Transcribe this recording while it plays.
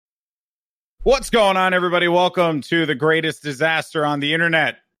What's going on, everybody? Welcome to the greatest disaster on the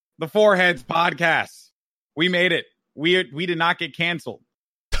internet, the Foreheads Podcast. We made it. We did not get canceled.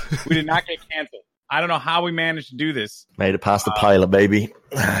 We did not get canceled. I don't know how we managed to do this. Made it past the pilot, baby.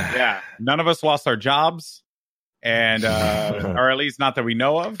 Yeah, none of us lost our jobs, and or at least not that we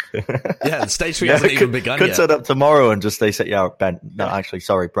know of. Yeah, the stage 3 hasn't even begun yet. Could turn up tomorrow and just they say, "Yeah, Ben. No, actually,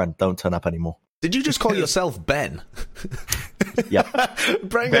 sorry, Brent. Don't turn up anymore." Did you just call yourself Ben? Yeah.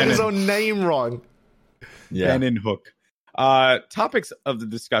 Brent got his own name wrong. Yeah. Ben and Hook. Topics of the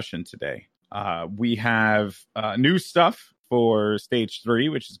discussion today. We have new stuff for Stage 3,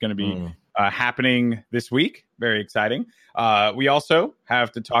 which is going to be happening this week. Very exciting. We also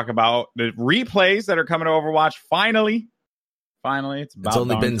have to talk about the replays that are coming to Overwatch. Finally, it's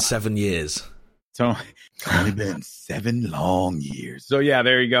only been 7 years. It's only been 7 long years. So yeah,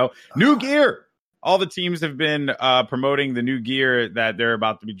 there you go. New gear. All the teams have been promoting the new gear that they're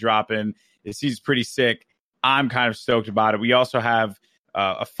about to be dropping. It seems pretty sick. I'm kind of stoked about it. We also have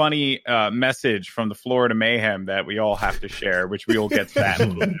a funny message from the Florida Mayhem that we all have to share, which we will get to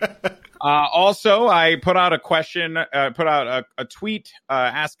that. Also, I put out a question, a tweet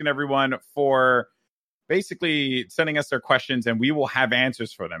asking everyone for basically sending us their questions, and we will have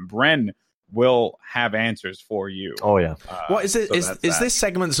answers for them. Bren will have answers for you. Oh yeah. What is it? So is this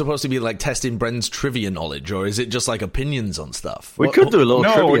segment supposed to be like testing Bren's trivia knowledge, or is it just like opinions on stuff? We could do a little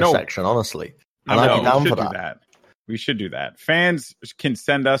trivia section, honestly. I'd be down for that. We should do that. Fans can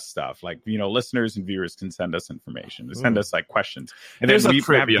send us stuff, like, you know, listeners and viewers can send us information. They send us like questions, and then we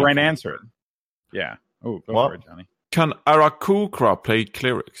have Bren answer it. Yeah. Oh, go for it, Johnny. Can Arakukra play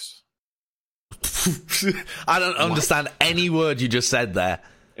clerics? I don't understand any word you just said there.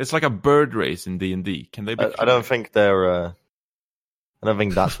 It's like a bird race in D&D. Can they be I don't think they're... I don't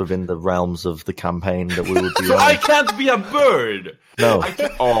think that's within the realms of the campaign that we would be on. I can't be a bird! No.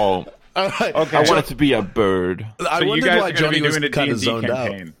 Oh. Right. Okay. I wanted to be a bird. I wondered why Johnny was kind of zoned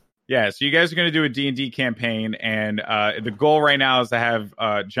campaign. Out. Yeah, so you guys are going to do a D&D campaign, and the goal right now is to have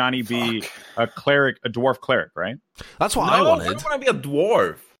Johnny be a dwarf cleric, right? That's what I wanted. I don't want to be a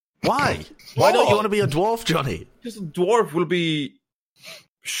dwarf. Why? Why don't you want to be a dwarf, Johnny? Because a dwarf will be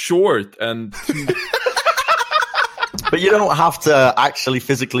short and... But you don't have to actually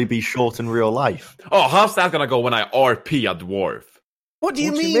physically be short in real life. Oh, how's that going to go when I RP a dwarf? What do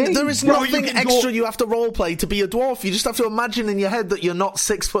you mean? There is nothing extra you have to roleplay to be a dwarf. You just have to imagine in your head that you're not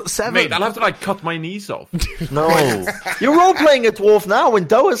 6'7". Mate, I'll have to like cut my knees off. No. You're roleplaying a dwarf now in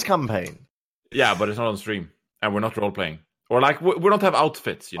Doa's campaign. Yeah, but it's not on stream. And we're not roleplaying. Or like, we don't have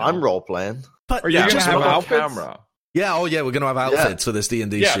outfits, you know? I'm roleplaying. But are you just have outfits? Camera. Yeah, we're going to have outfits for this D&D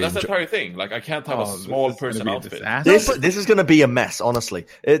stream. stream. Yeah, that's the entire thing. Like, I can't have a small person outfit. This is going to be a mess, honestly.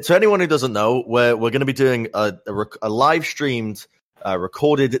 To anyone who doesn't know, we're going to be doing a live-streamed,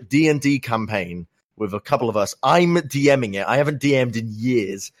 recorded D&D campaign with a couple of us. I'm DMing it. I haven't DM'd in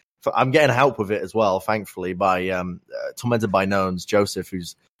years. I'm getting help with it as well, thankfully, by Tormented by Knowns, Joseph,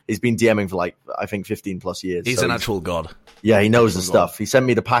 he's been DMing for like, I think, 15 plus years. He's an actual god. Yeah, he knows the stuff. He sent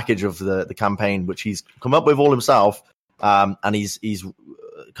me the package of the campaign, which he's come up with all himself, and he's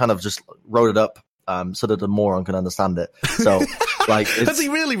kind of just wrote it up so that the moron can understand it. So, like, has he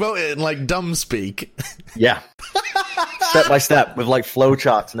really wrote it in like dumb speak? Yeah, step by step with like flow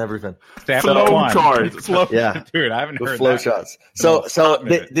charts and everything. Flow charts, yeah, dude, I haven't heard flow that. Charts. So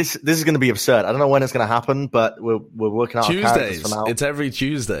this is going to be absurd. I don't know when it's going to happen, but we're working out Tuesdays. For now. It's every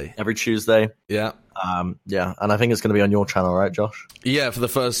Tuesday. Every Tuesday. Yeah. Yeah, and I think it's going to be on your channel, right, Josh? Yeah, for the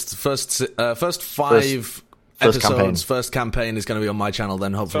first 5 episodes. First campaign is going to be on my channel.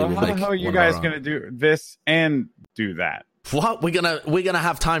 Then hopefully we'll make. So how are you guys going to do this and do that? What we're gonna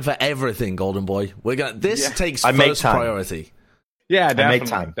have time for everything, Goldenboy. This takes I first priority. Yeah,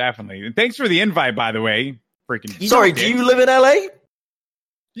 definitely. And thanks for the invite, by the way. Freaking. Sorry, do you live in LA?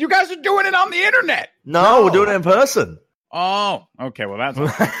 You guys are doing it on the internet. No, we're doing it in person. Oh, okay. Well, that's.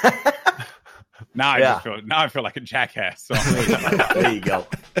 Now I feel like a jackass. So. There you go.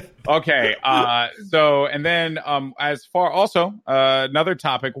 Okay. So, and then as far also another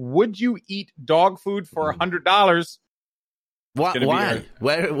topic: would you eat dog food for $100? What? Why?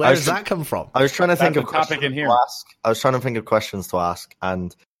 Where does that come from? I was trying to think of topic in here. I was trying to think of questions to ask,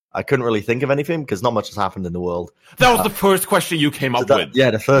 and I couldn't really think of anything because not much has happened in the world. That was the first question you came up with.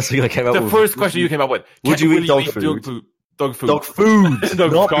 Yeah, the first thing I came up with. The first question you came up with. Would you eat dog food? Dog food. Dog food.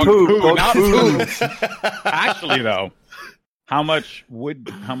 Not poop. Dog food. Actually, though, how much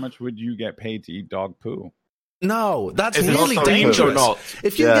would you get paid to eat dog poo? No, that's Is it really also dangerous. or not?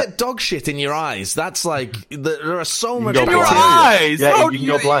 If you get dog shit in your eyes, that's like there are so much go bacteria. blind. Yeah, you can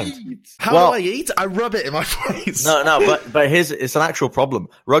go blind. How do I eat? I rub it in my face. No, but it's an actual problem.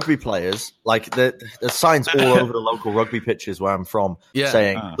 Rugby players, like there's signs all over the local rugby pitches where I'm from,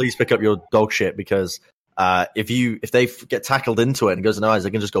 saying, "Please pick up your dog shit," because if they get tackled into it and it goes in their eyes,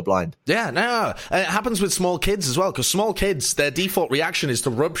 they can just go blind. Yeah, no. It happens with small kids as well, because small kids, their default reaction is to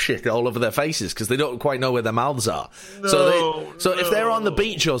rub shit all over their faces because they don't quite know where their mouths are. So if they're on the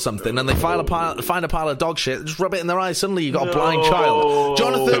beach or something and they find a pile of dog shit, just rub it in their eyes. Suddenly you got a blind child.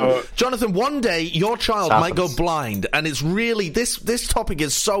 Jonathan, one day your child might go blind, and it's really this topic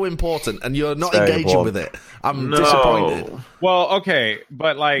is so important, and you're not engaging with it. I'm disappointed. Well, okay,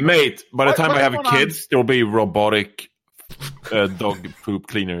 but like, mate, by the time I have kids, there will be robotic dog poop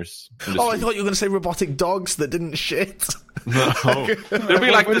cleaners. Oh, I thought you were going to say robotic dogs that didn't shit. No, there'll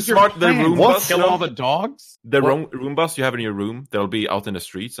be like the Roombas. Kill all the dogs. The Roombas you have in your room, they'll be out in the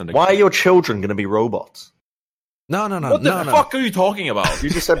streets. And why are your children going to be robots? No. What the fuck are you talking about?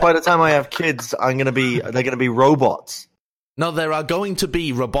 You just said by the time I have kids, they're going to be robots. No, there are going to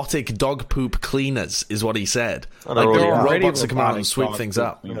be robotic dog poop cleaners, is what he said. Oh, like there are already robots that come out and sweep things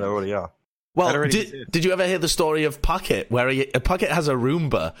up. Yeah, there already are. Well, did you ever hear the story of Puckett, where Puckett has a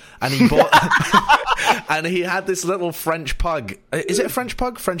Roomba, and he bought, and he had this little French pug. Is it a French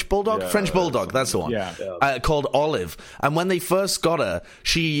pug? French bulldog? Yeah, French bulldog, that's the one. Yeah. Called Olive. And when they first got her,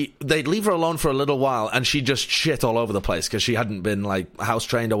 they'd leave her alone for a little while, and she just shit all over the place because she hadn't been like house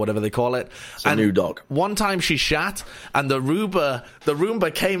trained or whatever they call it. It's a new dog. One time she shat, and the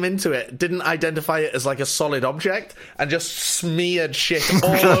Roomba came into it, didn't identify it as like a solid object, and just smeared shit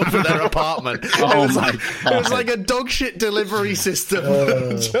all over their apartment. It was like a dog shit delivery system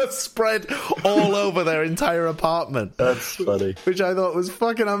just spread all over their entire apartment. That's funny. Which I thought was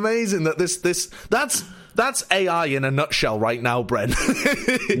fucking amazing. That's AI in a nutshell right now, Bren.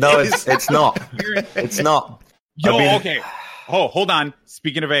 No, it's not. It's not. Okay. Oh, hold on.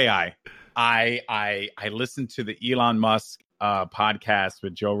 Speaking of AI, I listened to the Elon Musk podcast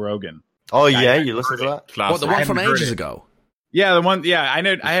with Joe Rogan. Oh yeah, you listened to that? What, the one from ages ago? Yeah, the one. Yeah, I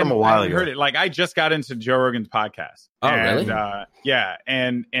know. I haven't heard ago. it. Like, I just got into Joe Rogan's podcast. Really? Yeah,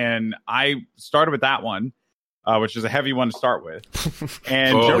 and I started with that one, which is a heavy one to start with.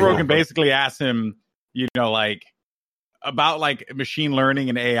 And Joe Rogan basically asked him, like about like machine learning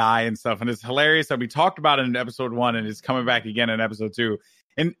and AI and stuff, and it's hilarious that we talked about it in episode 1, and it's coming back again in episode 2.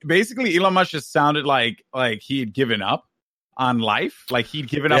 And basically, Elon Musk just sounded like he had given up on life, like he'd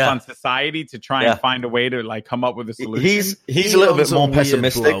given up on society to try and find a way to like come up with a solution. He's a little bit more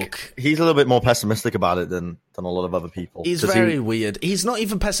pessimistic. He's a little bit more pessimistic about it than a lot of other people. He's very weird. He's not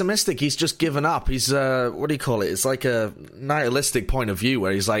even pessimistic. He's just given up. He's what do you call it? It's like a nihilistic point of view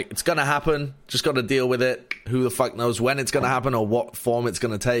where he's like, it's gonna happen. Just got to deal with it. Who the fuck knows when it's gonna happen or what form it's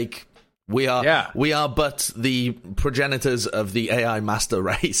gonna take? We are but the progenitors of the AI master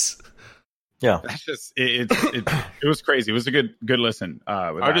race. Yeah, that's just it was crazy. It was a good listen.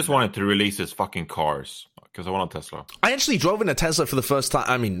 I just wanted to release his fucking cars because I want a Tesla. I actually drove in a Tesla for the first time.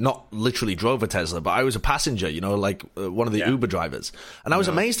 I mean, not literally drove a Tesla, but I was a passenger, like one of the Uber drivers. And I was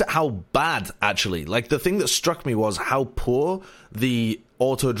amazed at how bad, actually. Like, the thing that struck me was how poor the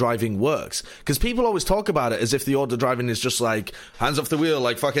auto driving works. Because people always talk about it as if the auto driving is just like, hands off the wheel,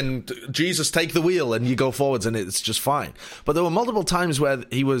 like fucking Jesus, take the wheel, and you go forwards and it's just fine. But there were multiple times where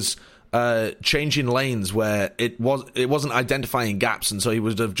he was changing lanes where it wasn't identifying gaps, and so he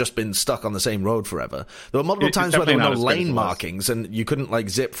would have just been stuck on the same road forever. There were multiple times where there were no lane markings and you couldn't like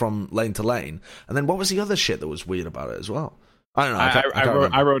zip from lane to lane. And then what was the other shit that was weird about it as well? I don't know.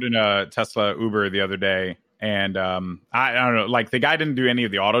 I rode in a Tesla Uber the other day, and I don't know, like the guy didn't do any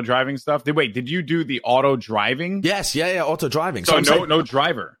of the auto driving stuff. Wait, did you do the auto driving? Yes, yeah, auto driving. So no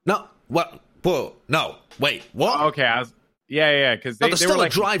driver. No, what? Whoa, no, wait, what? Okay, Yeah, because there's still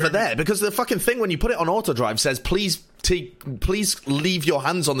like a driver there, because the fucking thing when you put it on auto drive says please leave your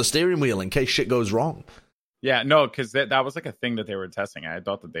hands on the steering wheel in case shit goes wrong. Yeah, no, because that was like a thing that they were testing. I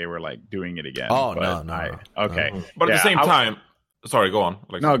thought that they were like doing it again. Oh, no. Okay, but at the same time, sorry, go on.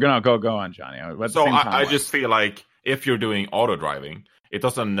 Go on, Johnny. I just feel like if you're doing auto driving, it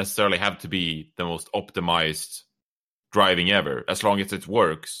doesn't necessarily have to be the most optimized driving ever, as long as it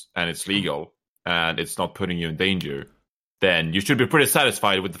works and it's legal and it's not putting you in danger. then you should be pretty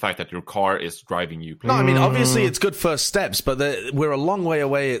satisfied with the fact that your car is driving you. No, I mean, obviously it's good first steps, but we're a long way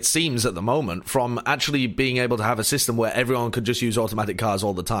away, it seems, at the moment, from actually being able to have a system where everyone could just use automatic cars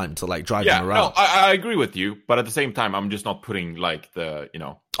all the time to, like, drive them around. No, I agree with you, but at the same time, I'm just not putting, like, the,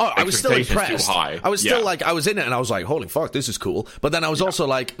 Oh, I was still impressed. Too high. I was still like, I was in it and I was like, holy fuck, this is cool. But then I was also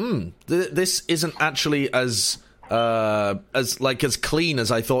like, this isn't actually as clean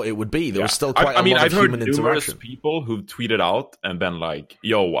as I thought it would be. There was still quite a lot of human interaction. I've heard numerous people who've tweeted out and been like,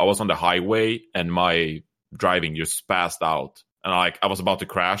 yo, I was on the highway and my driving just spazzed out. And I was about to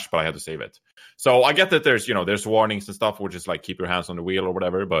crash, but I had to save it. So I get that there's warnings and stuff, which is like keep your hands on the wheel or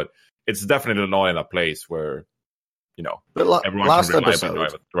whatever, but it's definitely not in a place where everyone last can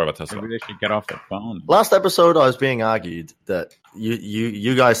episode, drive a Tesla. Maybe they should get off their phone. Last episode, I was being argued that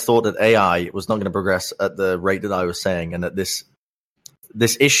you guys thought that AI was not going to progress at the rate that I was saying, and that this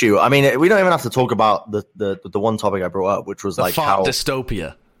issue. I mean, we don't even have to talk about the one topic I brought up, which was the like how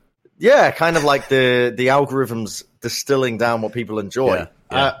dystopia. Yeah, kind of like the algorithms distilling down what people enjoy.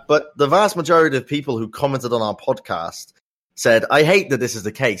 Yeah. But the vast majority of people who commented on our podcast said, I hate that this is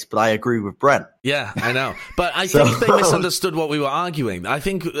the case, but I agree with Brent. Yeah, I know. But I think they misunderstood what we were arguing. I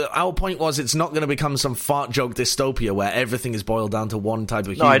think our point was it's not going to become some fart joke dystopia where everything is boiled down to one type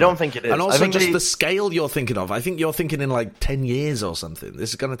of humor. No, I don't think it is. And also just the scale you're thinking of. I think you're thinking in like 10 years or something.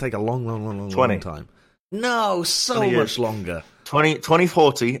 This is going to take a long 20. time. No, so much longer.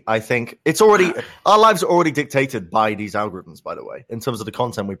 2040, I think. It's already... Our lives are already dictated by these algorithms, by the way, in terms of the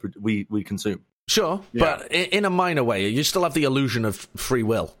content we consume. Sure, but in a minor way, you still have the illusion of free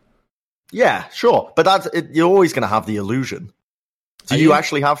will. Yeah, sure, but you're always going to have the illusion. Do you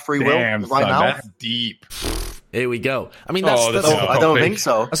actually have free will right now? That's deep. Here we go. I mean, I don't think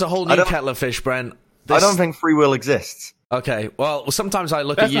so. That's a whole new kettle of fish, Brent. I don't think free will exists. Okay, well, sometimes I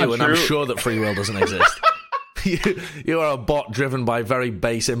look at you and I'm sure that free will doesn't exist. You are a bot driven by very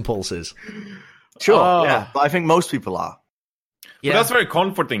base impulses. Sure, yeah, but I think most people are. Yeah. But that's very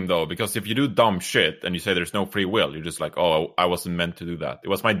comforting, though, because if you do dumb shit and you say there's no free will, you're just like, oh, I wasn't meant to do that. It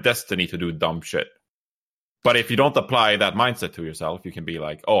was my destiny to do dumb shit. But if you don't apply that mindset to yourself, you can be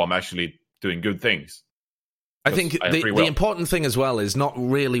like, oh, I'm actually doing good things. I think the important thing as well is not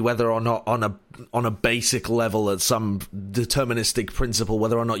really whether or not on a basic level at some deterministic principle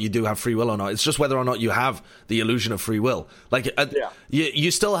whether or not you do have free will or not. It's just whether or not you have the illusion of free will. Like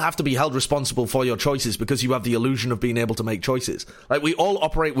you still have to be held responsible for your choices because you have the illusion of being able to make choices. Like we all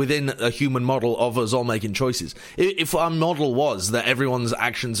operate within a human model of us all making choices. If our model was that everyone's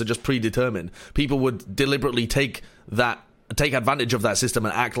actions are just predetermined, people would deliberately take advantage of that system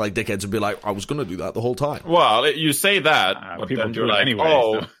and act like dickheads and be like, I was going to do that the whole time. Well, you say that, but people then do you're it like, anyway,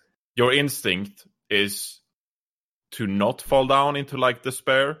 so. Your instinct is to not fall down into like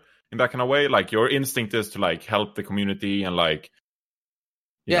despair in that kind of way. Like your instinct is to like help the community and like,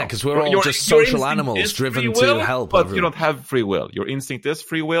 yeah, because we're all just social animals driven to help. But everyone. You don't have free will. Your instinct is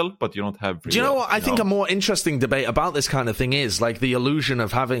free will, but you don't have free will. Do you know what? I think a more interesting debate about this kind of thing is like the illusion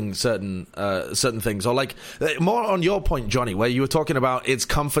of having certain things, or like more on your point, Johnny, where you were talking about it's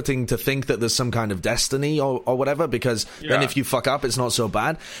comforting to think that there's some kind of destiny or whatever, because then if you fuck up, it's not so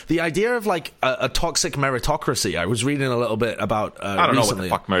bad. The idea of like a toxic meritocracy, I was reading a little bit about I don't recently.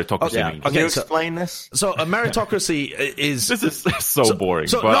 know what the fuck meritocracy means. Can you explain this? So a meritocracy is... This is so boring.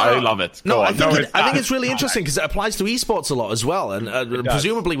 But I love it. I think it's really interesting because it applies to esports a lot as well. And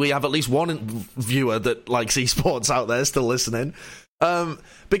presumably we have at least one viewer that likes esports out there still listening.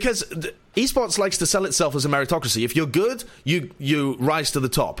 Because esports likes to sell itself as a meritocracy. If you're good, you rise to the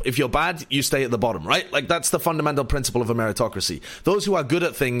top. If you're bad, you stay at the bottom, right? Like that's the fundamental principle of a meritocracy. Those who are good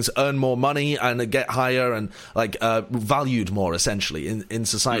at things earn more money and get higher and like valued more essentially in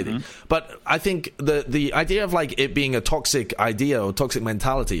society. Mm-hmm. But I think the idea of like it being a toxic idea or toxic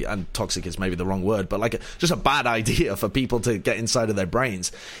mentality, and toxic is maybe the wrong word, but like just a bad idea for people to get inside of their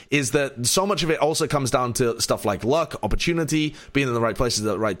brains, is that so much of it also comes down to stuff like luck, opportunity, being in the right places at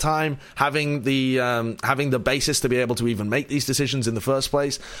the right time, having the basis to be able to even make these decisions in the first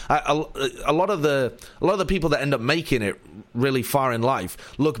place. A lot of the people that end up making it really far in life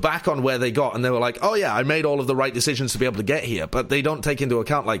look back on where they got and they were like, oh yeah, I made all of the right decisions to be able to get here, but they don't take into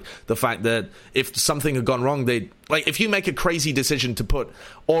account like the fact that if something had gone wrong, like if you make a crazy decision to put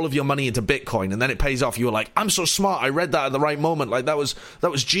all of your money into Bitcoin and then it pays off, you're like, I'm so smart, I read that at the right moment, like that was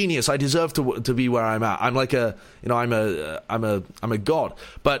genius, I deserve to be where I'm at, I'm like I'm a god.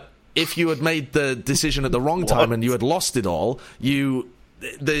 But if you had made the decision at the wrong time and you had lost it all,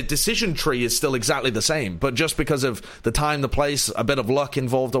 the decision tree is still exactly the same, but just because of the time, the place, a bit of luck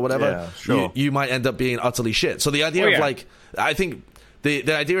involved or whatever, you might end up being utterly shit. So the idea of like, I think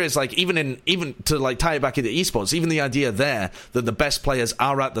The idea is like even to like tie it back into esports, even the idea there that the best players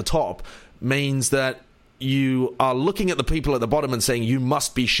are at the top means that you are looking at the people at the bottom and saying you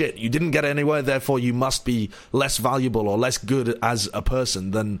must be shit. You didn't get anywhere, therefore you must be less valuable or less good as a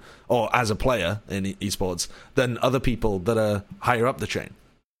person or as a player in esports than other people that are higher up the chain.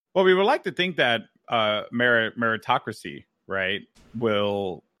 Well, we would like to think that meritocracy, right,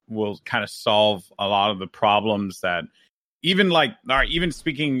 will kind of solve a lot of the problems that even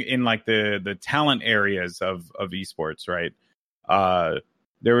speaking in like the talent areas of esports, right?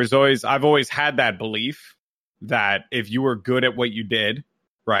 I've always had that belief that if you were good at what you did,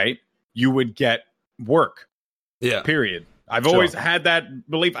 right, you would get work. Yeah. Period. I've always had that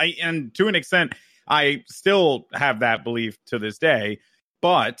belief. And to an extent, I still have that belief to this day.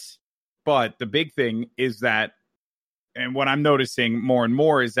 But the big thing is that, and what I'm noticing more and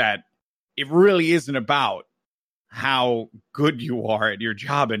more is that it really isn't about how good you are at your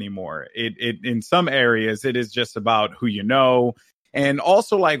job anymore. It in some areas, it is just about who you know. And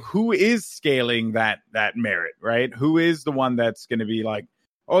also, like, who is scaling that merit, right? Who is the one that's going to be like,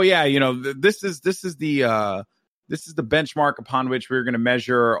 oh yeah, this is the benchmark upon which we're going to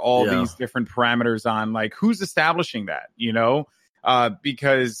measure all these different parameters on. Like, who's establishing that?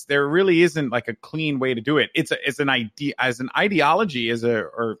 Because there really isn't like a clean way to do it. It's an idea, as an ideology,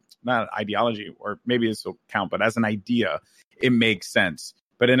 or not an ideology, or maybe this will count, but as an idea, it makes sense.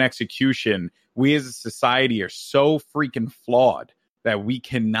 But in execution, we as a society are so freaking flawed that we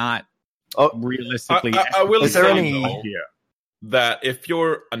cannot realistically. I will say though, that if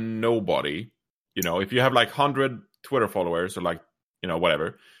you're a nobody, if you have like 100 Twitter followers or like,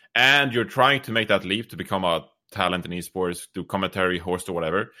 whatever, and you're trying to make that leap to become a talent in esports, do commentary, host or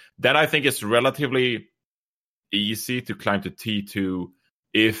whatever, then I think it's relatively easy to climb to T2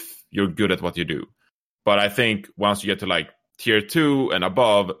 if you're good at what you do. But I think once you get to like tier 2 and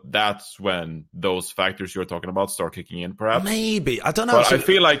above, that's when those factors you're talking about start kicking in, perhaps. Maybe. I don't know. But I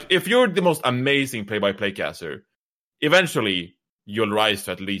feel like if you're the most amazing play-by-play caster, eventually you'll rise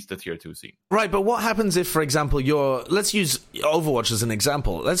to at least the tier 2 scene. Right, but what happens if, for example, let's use Overwatch as an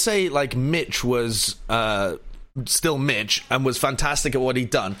example. Let's say, like, Mitch was still Mitch and was fantastic at what he'd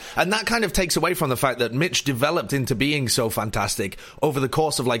done, and that kind of takes away from the fact that Mitch developed into being so fantastic over the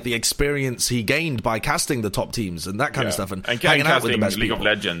course of like the experience he gained by casting the top teams and that kind of stuff, and hanging out with the best League people. of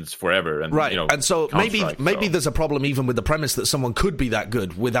Legends forever, and right, and so maybe there's a problem even with the premise that someone could be that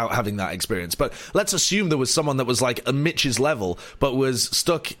good without having that experience. But let's assume there was someone that was like a Mitch's level but was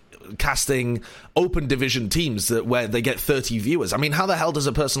stuck casting open division teams where they get 30 viewers. I mean, how the hell does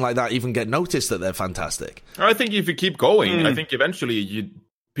a person like that even get noticed that they're fantastic? I think if you keep going, I think eventually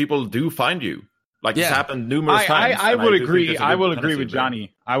people do find you. Like it's happened numerous times. I will agree. I will agree with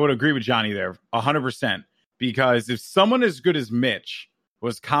Johnny. I would agree with Johnny there 100%. Because if someone as good as Mitch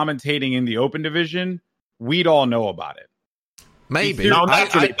was commentating in the open division, we'd all know about it. Maybe. No,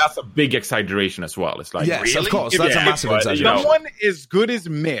 actually, that's a big exaggeration as well. It's like, yes, really? Of course, that's a massive exaggeration. Someone as good as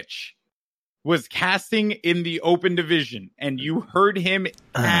Mitch was casting in the open division, and you heard him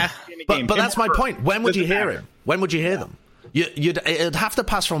cast in a game. But that's my point. When would you hear him? When would you hear them? It'd have to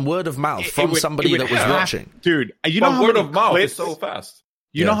pass from word of mouth from somebody that was watching. Dude, how word many of mouth clips, is so fast.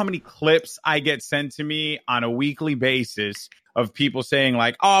 You know how many clips I get sent to me on a weekly basis of people saying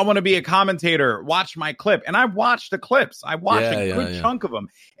like, oh, I want to be a commentator, watch my clip. And I watched the clips. I watched a good chunk of them.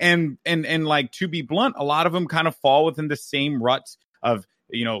 And like, to be blunt, a lot of them kind of fall within the same ruts of,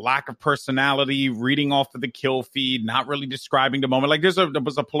 lack of personality, reading off of the kill feed, not really describing the moment. Like there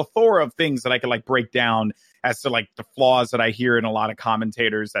was a plethora of things that I could like break down as to like the flaws that I hear in a lot of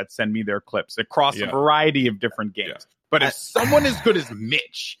commentators that send me their clips across a variety of different games. Yeah. But if someone as good as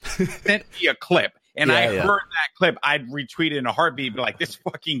Mitch sent me a clip and I heard that clip, I'd retweet it in a heartbeat and be like, this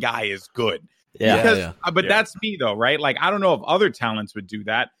fucking guy is good. But that's me though, right? Like, I don't know if other talents would do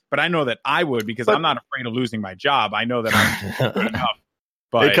that, but I know that I would because I'm not afraid of losing my job. I know that I'm good enough.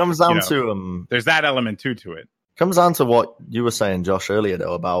 But it comes down to there's that element to it. Comes down to what you were saying, Josh, earlier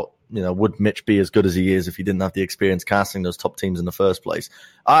though, about would Mitch be as good as he is if he didn't have the experience casting those top teams in the first place?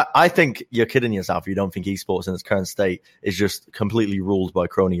 I think you're kidding yourself if you don't think esports in its current state is just completely ruled by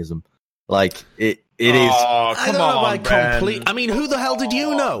cronyism. Like it is. I don't know about complete. I mean, who the hell did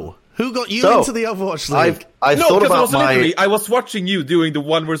you know? Who got you into the Overwatch League? I thought about I was watching you doing the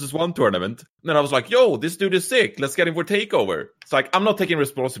 1v1 tournament, and then I was like, yo, this dude is sick. Let's get him for takeover. It's like, I'm not taking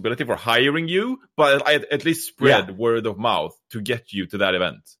responsibility for hiring you, but I at least spread word of mouth to get you to that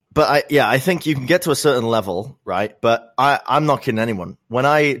event. But I think you can get to a certain level, right? But I'm not kidding anyone. When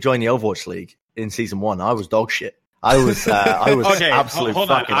I joined the Overwatch League in season 1, I was dog shit. I was okay, absolutely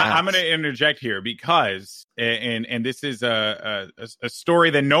hold on. fucking I'm going to interject here because, and this is a story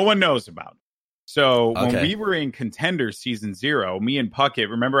that no one knows about. So when we were in Contender Season 0, me and Puckett,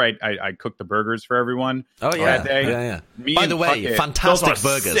 remember I cooked the burgers for everyone that day? Yeah. Me By and the way, Puckett, fantastic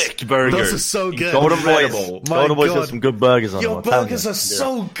burgers. Sick burgers. Those are so good. Golden Boy's got some good burgers on them. Your burgers are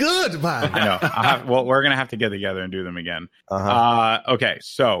so good, man. I know. We're going to have to get together and do them again. Okay,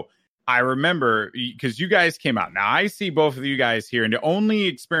 so I remember because you guys came out. Now I see both of you guys here, and the only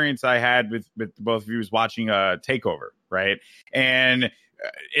experience I had with both of you was watching a Takeover, right? And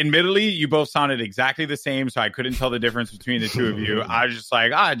admittedly, you both sounded exactly the same, so I couldn't tell the difference between the two of you. I was just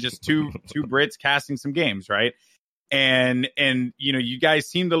like, just two Brits casting some games, right? And you guys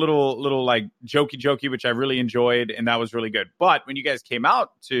seemed a little like jokey, which I really enjoyed, and that was really good. But when you guys came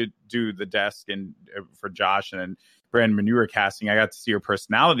out to do the desk and for Josh and Bren, when you were casting, I got to see your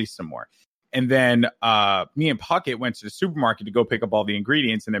personality some more. And then me and Puckett went to the supermarket to go pick up all the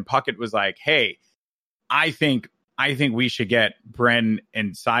ingredients, and then Puckett was like, "Hey, I think we should get Bren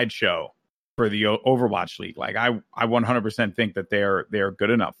and Sideshow for the Overwatch League. Like, I 100% think that they're good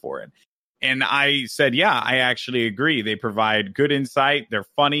enough for it." And I said, yeah, I actually agree. They provide good insight. They're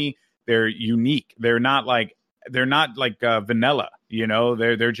funny. They're unique. They're not like vanilla.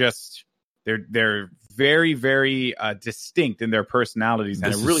 They're very, very distinct in their personalities,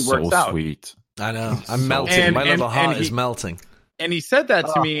 and it really works out. Sweet. I know. I'm melting. My little heart is melting. And he said that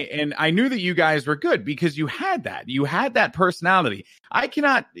to me, and I knew that you guys were good because you had that. You had that personality.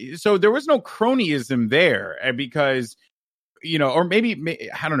 So there was no cronyism there because, or maybe,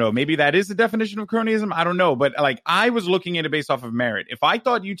 I don't know, maybe that is the definition of cronyism. I don't know. But like, I was looking at it based off of merit. If I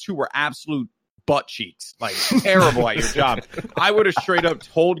thought you two were absolute butt cheeks, like terrible at your job, I would have straight up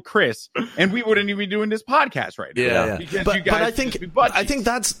told Chris, and we wouldn't even be doing this podcast right now. Yeah. Because but you guys I think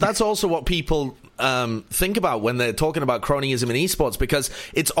that's also what people think about when they're talking about cronyism in esports, because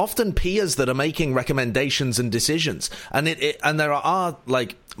it's often peers that are making recommendations and decisions, and there are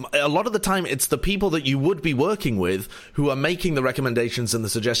like a lot of the time it's the people that you would be working with who are making the recommendations and the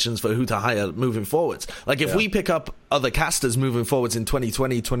suggestions for who to hire moving forwards. Like if we pick up other casters moving forwards in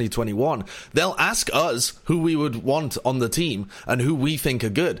 2020, 2021, they'll ask us who we would want on the team and who we think are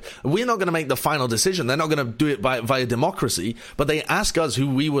good. We're not going to make the final decision. They're not going to do it via democracy, but they ask us who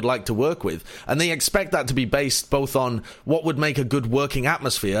we would like to work with, and they expect that to be based both on what would make a good working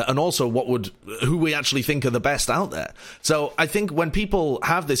atmosphere and also who we actually think are the best out there. So I think when people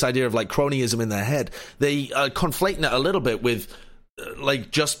have this idea of like cronyism in their head, they are conflating it a little bit with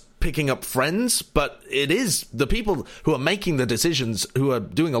like just picking up friends, but it is the people who are making the decisions, who are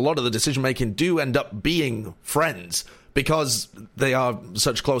doing a lot of the decision making, do end up being friends because they are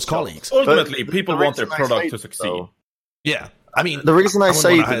such close colleagues. Ultimately, people want their product to succeed. Yeah. I mean, the reason I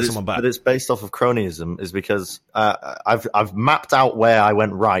say that it's based off of cronyism is because I've mapped out where I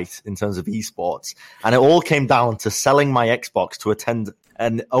went right in terms of esports, and it all came down to selling my Xbox to attend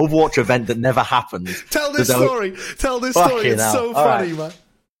an Overwatch event that never happened. Tell this story. It's so funny, man.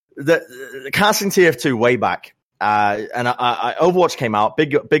 The casting TF2 way back, and I Overwatch came out.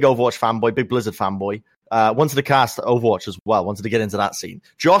 Big Overwatch fanboy, big Blizzard fanboy. Wanted to cast Overwatch as well, wanted to get into that scene.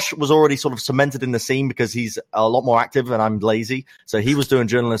 Josh was already sort of cemented in the scene because he's a lot more active and I'm lazy. So he was doing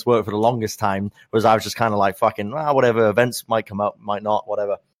journalist work for the longest time, whereas I was just kind of like, fucking, whatever, events might come up, might not,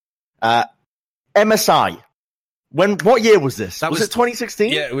 whatever. MSI. What year was this? Was it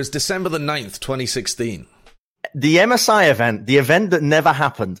 2016? Yeah, it was December the 9th, 2016. The MSI event, the event that never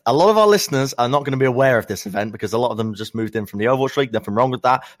happened. A lot of our listeners are not going to be aware of this event because a lot of them just moved in from the Overwatch League. Nothing wrong with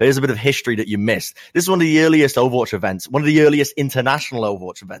that. There's a bit of history that you missed. This is one of the earliest Overwatch events, one of the earliest international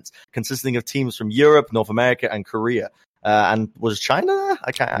Overwatch events, consisting of teams from Europe, North America, and Korea. And was China there?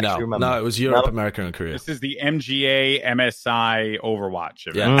 I can't actually remember. No, it was Europe, America, and Korea. This is the MGA MSI Overwatch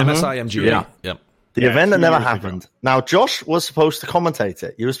event. Yeah, MSI MGA. Yeah. Yep. The event that never happened. Now, Josh was supposed to commentate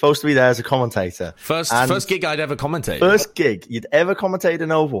it. You were supposed to be there as a commentator. First gig I'd ever commentated. First gig you'd ever commentated in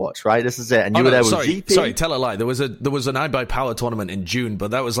Overwatch, right? This is it. And you were there with GP. Sorry, tell a lie. There was an iBuyPower tournament in June,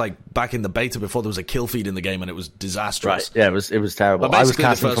 but that was like back in the beta before there was a kill feed in the game, and it was disastrous. Right. Yeah, it was terrible. I was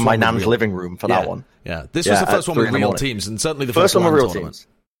casting from my nan's living room for that one. Yeah, this was the first one with real teams, and certainly the first one with real teams.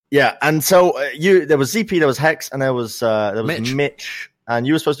 Yeah, and so there was ZP, there was Hex, and there was Mitch, and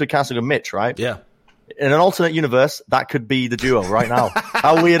you were supposed to be casting with Mitch, right? Yeah. In an alternate universe, that could be the duo right now.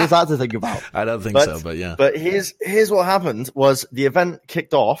 How weird is that to think about? I don't think so, but yeah. But here's what happened was the event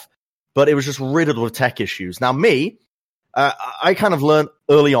kicked off, but it was just riddled with tech issues. Now, me, I kind of learned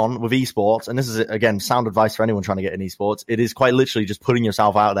early on with esports, and this is, again, sound advice for anyone trying to get in esports. It is quite literally just putting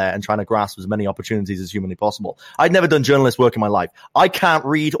yourself out there and trying to grasp as many opportunities as humanly possible. I'd never done journalist work in my life. I can't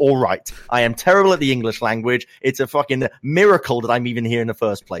read or write. I am terrible at the English language. It's a fucking miracle that I'm even here in the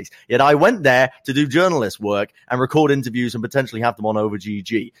first place. Yet I went there to do journalist work and record interviews and potentially have them on over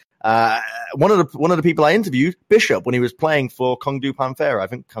GG. One of the people I interviewed, Bishop, when he was playing for Kongdu Panthera. I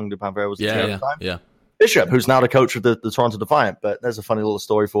think Kongdu Panthera was the team at the time. Yeah. Bishop, who's now the coach of the Toronto Defiant, but there's a funny little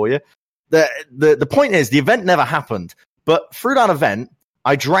story for you. The point is, the event never happened, but through that event,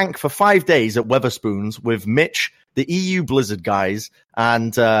 I drank for 5 days at Weatherspoons with Mitch, the EU Blizzard guys,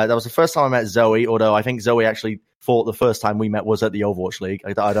 and that was the first time I met Zoe, although I think Zoe actually thought the first time we met was at the Overwatch League.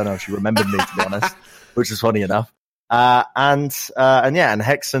 I don't know if she remembered me, to be honest, which is funny enough. And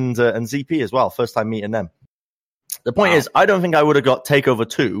Hex and ZP as well, first time meeting them. The point is, I don't think I would have got Takeover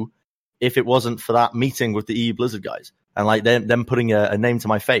 2 if it wasn't for that meeting with the EU Blizzard guys and like them putting a name to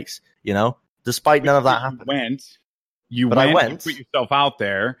my face, you know, despite none of that happening. You put yourself out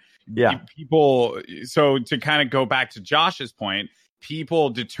there. Yeah. People. So to kind of go back to Josh's point, people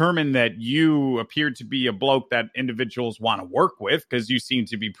determine that you appear to be a bloke that individuals want to work with because you seem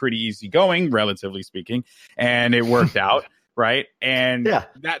to be pretty easygoing, relatively speaking. And it worked out. Right. And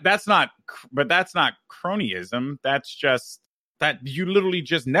that's not cronyism. That's just that you literally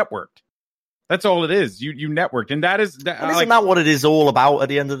just networked. That's all it is. You networked, and isn't that what it is all about at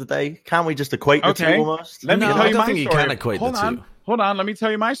the end of the day? Can't we just equate the two almost? Let me tell you my story. You can equate the two. Hold on. Let me tell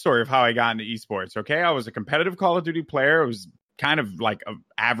you my story of how I got into esports. Okay, I was a competitive Call of Duty player. I was kind of like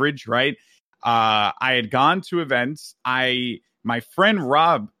average, right? I had gone to events. My friend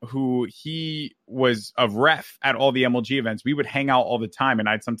Rob, who he was a ref at all the MLG events, we would hang out all the time, and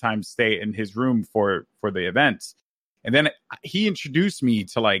I'd sometimes stay in his room for the events. And then he introduced me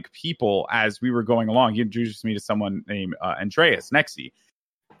to like people as we were going along. He introduced me to someone named Andreas Nexi.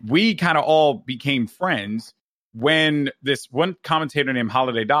 We kind of all became friends when this one commentator named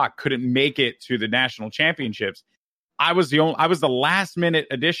Holiday Doc couldn't make it to the national championships. I was the last minute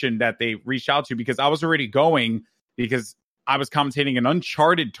addition that they reached out to because I was already going because I was commentating an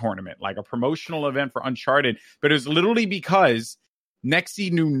Uncharted tournament, like a promotional event for Uncharted. But it was literally because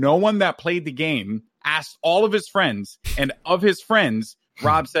Nexi knew no one that played the game, asked all of his friends, and of his friends,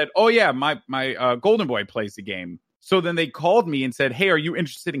 Rob said, "Oh yeah, my Goldenboy plays the game." So then they called me and said, "Hey, are you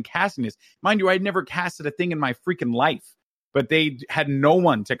interested in casting this?" Mind you, I'd never casted a thing in my freaking life, but they had no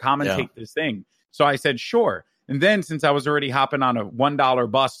one to commentate this thing. So I said, "Sure." And then since I was already hopping on a $1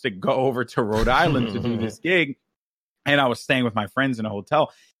 bus to go over to Rhode Island to do this gig, and I was staying with my friends in a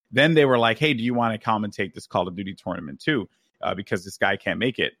hotel, then they were like, "Hey, do you want to commentate this Call of Duty tournament too? Because this guy can't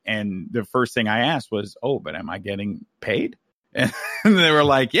make it." And the first thing I asked was, "Oh, but am I getting paid?" And they were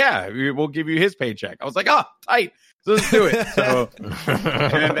like, "Yeah, we'll give you his paycheck." I was like, "Oh, tight. So let's do it." So,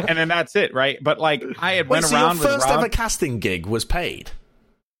 and then that's it, right? But like, I had went around with Rob. Your first ever casting gig was paid.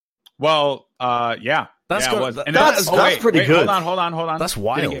 Well, yeah. That's yeah, good. And that's pretty good. Hold on. That's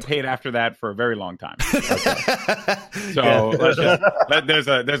wild. Didn't get paid after that for a very long time. Okay. So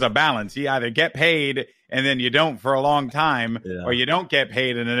there's a balance. You either get paid and then you don't for a long time, or you don't get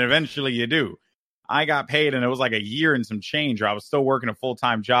paid and then eventually you do. I got paid and it was like a year and some change. Or I was still working a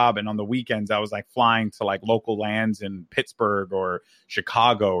full-time job, and on the weekends I was like flying to like local lands in Pittsburgh or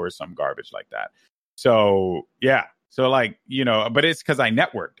Chicago or some garbage like that. So yeah. So like, you know, but it's because I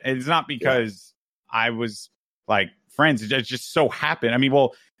networked. It's not because I was like friends. It just so happened. I mean,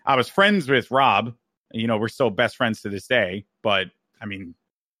 well, I was friends with Rob. You know, we're still best friends to this day. But I mean,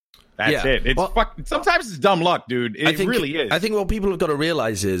 that's it. It's sometimes it's dumb luck, dude. It really is. I think what people have got to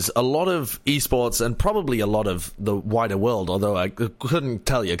realize is a lot of esports and probably a lot of the wider world, although I couldn't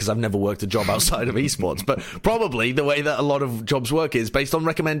tell you because I've never worked a job outside of esports, but probably the way that a lot of jobs work is based on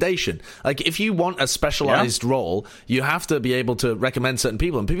recommendation. Like if you want a specialized role, you have to be able to recommend certain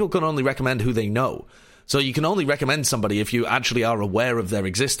people, and people can only recommend who they know. So you can only recommend somebody if you actually are aware of their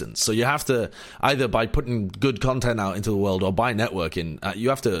existence. So you have to, either by putting good content out into the world or by networking, you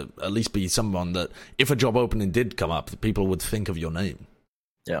have to at least be someone that, if a job opening did come up, people would think of your name.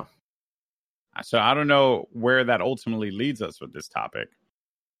 Yeah. So I don't know where that ultimately leads us with this topic.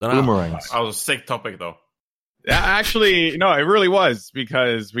 Boomerangs. That was a sick topic, though. Actually, no, it really was,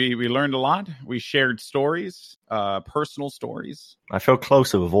 because we learned a lot. We shared stories, personal stories. I feel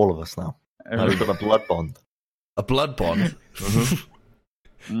closer with all of us now. We've got a blood bond. A blood bond?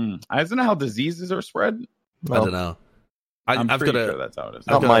 Isn't that how diseases are spread? No. I don't know. I'm pretty sure that's how it is.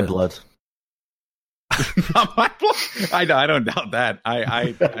 Not my blood. Not my blood? I don't doubt that.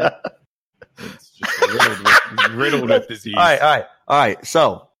 It's just riddled with disease. All right.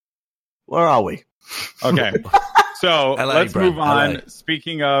 So, where are we? Okay. So let's Bren, move on. LA.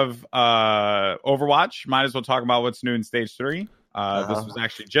 Speaking of Overwatch, might as well talk about what's new in Stage 3. This was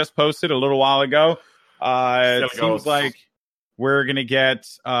actually just posted a little while ago. It seems like we're going to get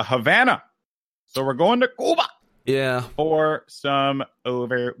Havana. So we're going to Cuba. Yeah. For some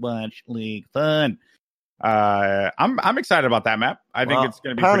Overwatch League fun. I'm excited about that map. I think it's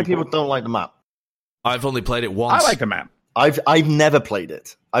going to be apparently pretty people cool. don't like the map. I've only played it once. I like the map. I've never played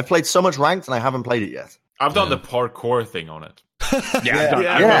it. I've played so much ranked and I haven't played it yet. I've done the parkour thing on it. I've done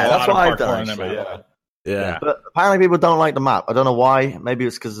that's what I've done. actually, Yeah. But apparently people don't like the map. I don't know why. Maybe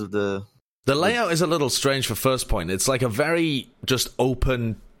it's because of the layout is a little strange for First Point. It's like a very just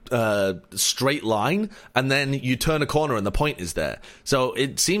open straight line, and then you turn a corner and the point is there. So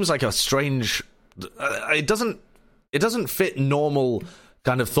it seems like a strange. It doesn't fit normal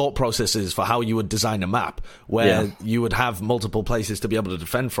kind of thought processes for how you would design a map, where you would have multiple places to be able to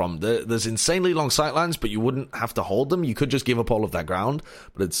defend from. There's insanely long sightlines, but you wouldn't have to hold them. You could just give up all of that ground,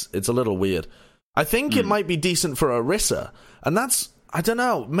 but it's a little weird. I think it might be decent for Orisa, and that's, I don't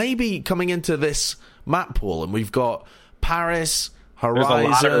know, maybe coming into this map pool, and we've got Paris, Horizon,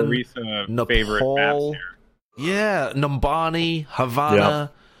 there's a lot of Orisa favorite maps here. Yeah, Numbani,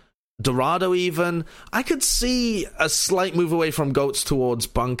 Havana, Dorado even. I could see a slight move away from Goats towards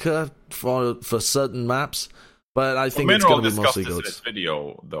Bunker for certain maps, but I think it's going to be mostly Goats. In this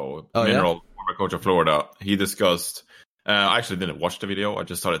video, though. Oh, Mineral, former coach of Florida, he discussed... I actually didn't watch the video. I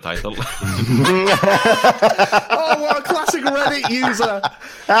just saw the title. Oh, what a classic Reddit user.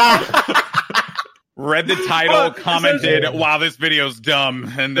 Read the title, commented, wow, this video's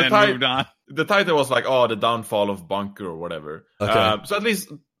dumb, and then moved on. The title was like, the downfall of Bunker or whatever. Okay. So at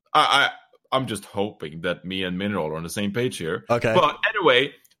least I'm just hoping that me and Mineral are on the same page here. Okay. But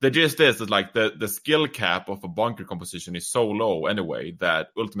anyway, the gist is that like the skill cap of a Bunker composition is so low anyway that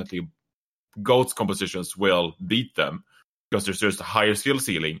ultimately Goats compositions will beat them because there's just a higher skill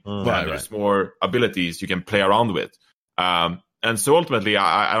ceiling and there's more abilities you can play around with. And so ultimately,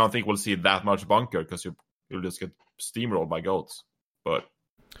 I don't think we'll see that much Bunker because you'll just get steamrolled by Goats. But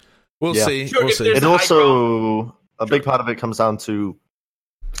we'll see. Sure, we'll see. It also, a big part of it comes down to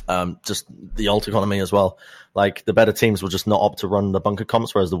just the alt economy as well. Like, the better teams will just not opt to run the Bunker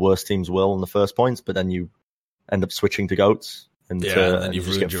comps, whereas the worst teams will on the first points, but then you end up switching to Goats. And then you've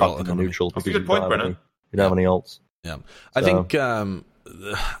just ruined get your fucked alt in the economy. neutral That's because a good point, Brennan. you don't have any alts. Yeah, I think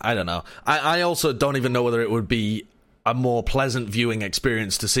I don't know. I also don't even know whether it would be a more pleasant viewing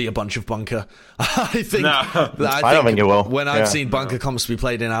experience to see a bunch of Bunker. I think I don't think it will. When I've seen Bunker comps be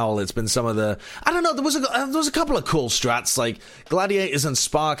played in Owl, it's been some of the, I don't know, there was a couple of cool strats, like Gladiators and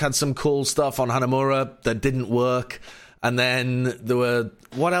Spark had some cool stuff on Hanamura that didn't work. And then there were,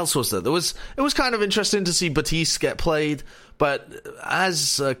 what else was there? It was kind of interesting to see Batiste get played, but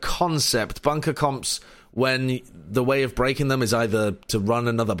as a concept, Bunker comps, when the way of breaking them is either to run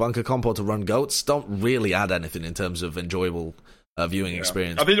another Bunker comp or to run Goats, don't really add anything in terms of enjoyable viewing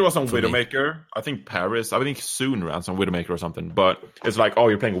experience. I think there was some Widowmaker. I think Paris. I think Soon ran some Widowmaker or something. But it's like,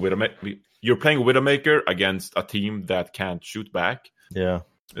 you're playing Widowmaker against a team that can't shoot back. Yeah,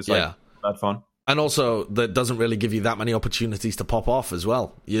 it's like that fun. And also, that doesn't really give you that many opportunities to pop off as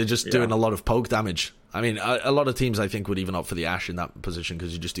well. You're just doing a lot of poke damage. I mean, a lot of teams, I think, would even opt for the Ashe in that position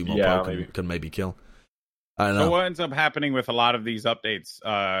because you just do more poke and can maybe kill. I don't know. So what ends up happening with a lot of these updates,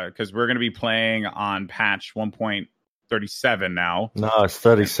 because we're going to be playing on patch 1.37 now. No, it's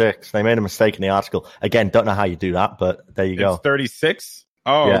 36. They made a mistake in the article. Again, don't know how you do that, but there you go. It's 36?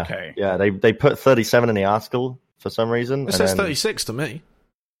 Oh, yeah. Okay. Yeah, they put 37 in the article for some reason. It says 36 to me.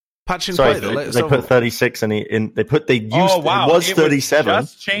 Patch in Sorry, play. they put 36 in. It was 37. It was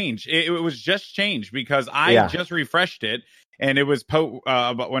just changed. It was just changed because I just refreshed it and it was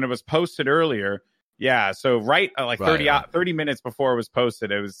but when it was posted earlier. Yeah, so 30 minutes before it was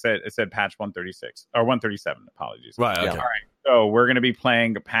posted, it said patch 136 or 137. Apologies. Right. Okay. All right. So we're going to be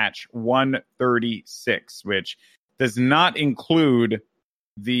playing patch 136, which does not include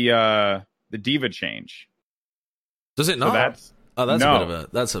the Diva change. Does it not? So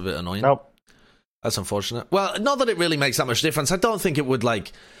that's a bit annoying. Nope. That's unfortunate. Well, not that it really makes that much difference. I don't think it would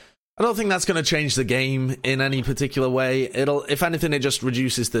I don't think that's going to change the game in any particular way. If anything, it just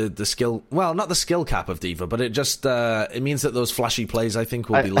reduces the skill. Well, not the skill cap of Diva, but it just it means that those flashy plays, I think,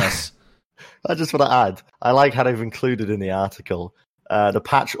 will be less. I just want to add, I like how they've included in the article. The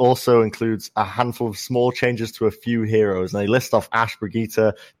patch also includes a handful of small changes to a few heroes, and they list off Ashe,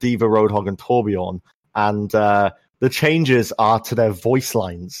 Brigitte, Diva, Roadhog, and Torbjorn. And the changes are to their voice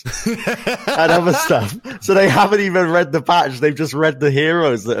lines and other stuff. So they haven't even read the patch. They've just read the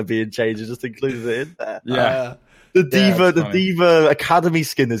heroes that are being changed and just included it in there. Yeah. The Diva Academy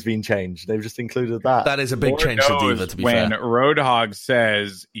skin has been changed. They've just included that. That is a big change to Diva, to be fair. When fair. Roadhog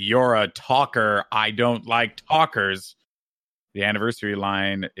says, "You're a talker, I don't like talkers," the anniversary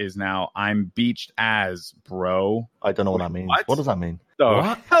line is now, "I'm beached as, bro." I don't know what that means. What does that mean? What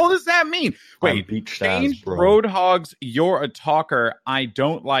the hell does that mean? Wait, change Roadhog's "You're a talker, I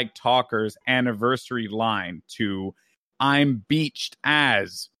don't like talkers" anniversary line to "I'm beached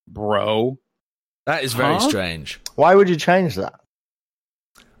as, bro." That is very strange. Why would you change that?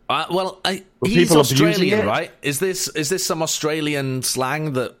 He's Australian, right? Is this some Australian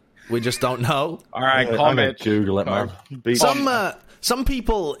slang that we just don't know? All right, comment. Google it, man. Some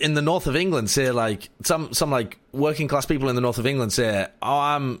people in the north of England say, like, some like working class people in the north of England say,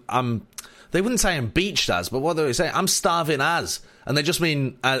 "Oh, I'm." They wouldn't say "I'm beached as," but what do they say? "I'm starving as," and they just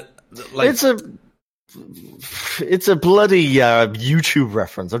mean like. It's a bloody YouTube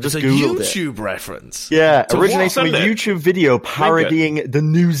reference. I've just Googled it. It's a YouTube reference. Yeah, originates from a YouTube video parodying the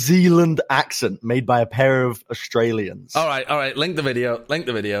New Zealand accent made by a pair of Australians. All right. Link the video.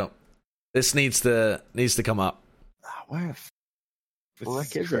 This needs to come up. Where?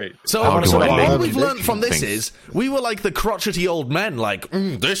 This is great. So what we've learned from this is we were like the crotchety old men, like,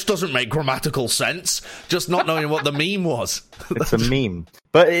 this doesn't make grammatical sense, just not knowing what the meme was. It's a meme.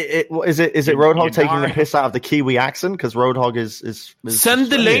 But is it Roadhog taking the piss out of the Kiwi accent? Because Roadhog is send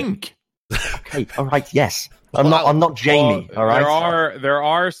the link. Okay, all right, yes. I'm not Jamie. All right. There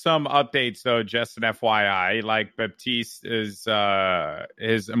are some updates though. Just an FYI, like Baptiste is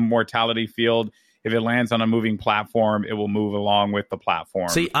his immortality field. If it lands on a moving platform, it will move along with the platform.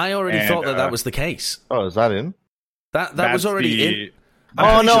 See, I already thought that was the case. Oh, is that in? That was already in.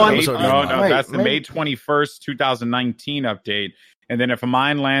 That's the May 21st, 2019 update. And then if a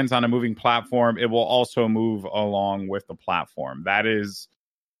mine lands on a moving platform, it will also move along with the platform. That is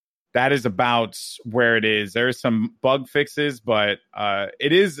about where it is. There's some bug fixes, but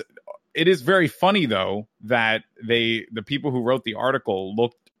it is very funny though that the people who wrote the article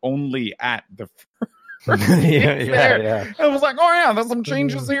looked only at the yeah. It was like, oh yeah, there's some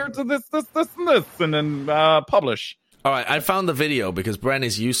changes here to this, and this, and then publish. All right, I found the video because Bren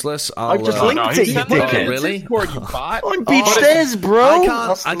is useless. I've just linked it, you dickhead. Really? Discord, you bot. I'm beachstairs, bro.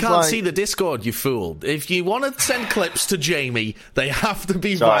 I can't see the Discord, you fool. If you want to send clips to Jamie, they have to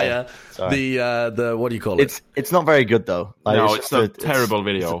be via the what do you call it? It's not very good though. Like, it's a terrible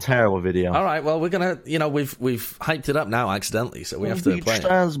video. It's a terrible video. All right, well we're gonna, we've hyped it up now accidentally, so we have to play it.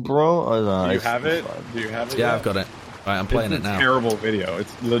 Beachstairs, bro. Do you have it? Yeah, I've got it. All right, I'm playing it now. Terrible video.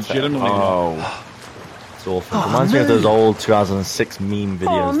 It's legitimately. It's awful. It reminds me of those old 2006 meme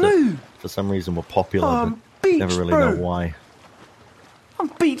videos that for some reason were popular, but never really know why. I'm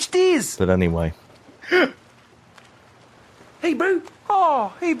beached ears. But anyway. Hey, bro.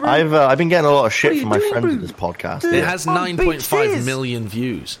 Oh, hey, bro. I've been getting a lot of shit from my friends with this podcast. It has 9.5 million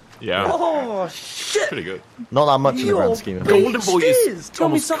views. Yeah. Oh, shit. Pretty good. Not that much in the grand scheme of it. Goldenboy is Tell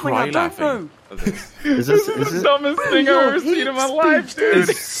me something I don't know. Is this the dumbest thing I've ever seen in my life, dude.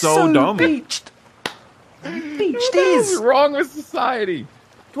 It's so dumb. Beached. Beached is. What's wrong with society? Do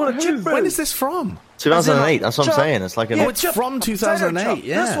you want a chip, bro? When is this from? 2008, that's what I'm saying. It's like it's from 2008,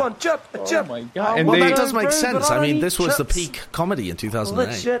 yeah. This one, chip. Oh my god. Well, that does make sense. I mean, this was the peak comedy in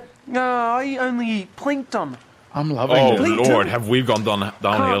 2008. No, I only eat plankton. I'm loving it. this. Oh, Lord, have we gone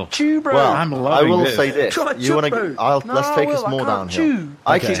downhill? Chew, bro. Well, I'm loving I will this. say this. You want to? Let's take us more downhill.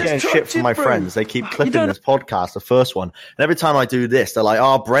 I keep getting shit from my friends. They keep clipping this podcast, the first one, and every time I do this, they're like,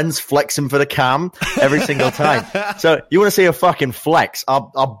 "Oh, Bren's flexing for the cam every single time." So you want to see a fucking flex?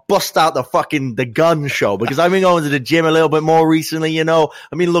 I'll bust out the gun show because I've been going to the gym a little bit more recently. I've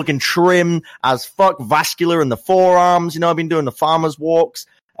been looking trim as fuck, vascular in the forearms. I've been doing the farmers walks,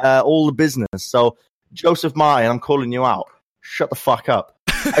 all the business. So. Joseph Martin, I'm calling you out. Shut the fuck up.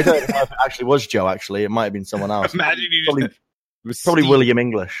 I don't know if it actually was Joe, actually. It might have been someone else. Imagine you probably William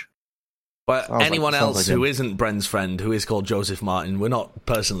English. But anyone else who isn't Bren's friend, who is called Joseph Martin, we're not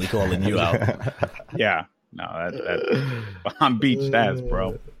personally calling you out. Yeah. No, I'm beached as,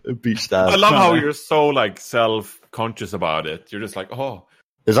 bro. Beached as. I love how you're so, self-conscious about it. You're just like, oh.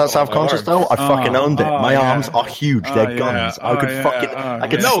 Is that self-conscious though? I fucking owned it. My arms are huge. They're guns. I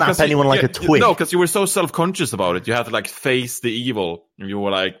could snap anyone like a twig. No, because you were so self-conscious about it. You had to face the evil. And you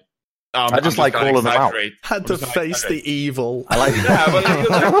were like, I just like calling them out. Had to face the evil. I like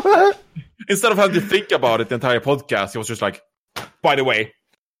that. Instead of having to think about it the entire podcast, it was just like, by the way,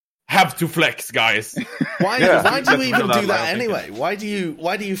 have to flex, guys. Why do you even do that anyway? Why do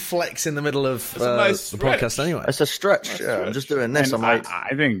you flex in the middle of the podcast anyway? It's a stretch. I'm just doing this.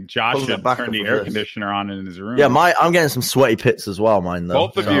 I think Josh should turn the air conditioner on in his room. Yeah, I'm getting some sweaty pits as well, mine though.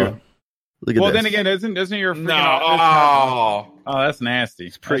 Both of you. Look at Well, this. then again, isn't your freaking No. Oh, that's nasty.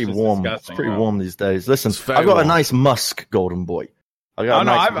 It's pretty That's just warm. disgusting. It's pretty warm these days. Listen, It's very I've got warm. a nice musk, Golden Boy. I got Oh a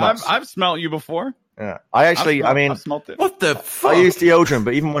no, nice musk. I've smelt you before. Yeah. I smelt it. What the fuck? I use deodorant,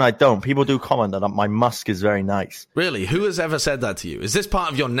 but even when I don't, people do comment that my musk is very nice. Really? Who has ever said that to you? Is this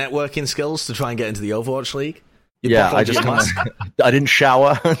part of your networking skills to try and get into the Overwatch League? You Yeah, bottled I just your musk? I didn't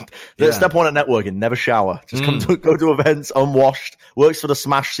shower. Yeah. Step one at networking: never shower. Just go to events unwashed. Works for the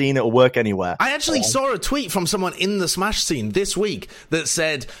Smash scene. It'll work anywhere. I actually saw a tweet from someone in the Smash scene this week that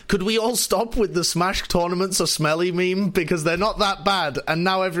said, could we all stop with the Smash tournaments are smelly meme because they're not that bad and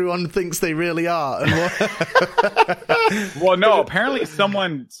now everyone thinks they really are. And Well, no, apparently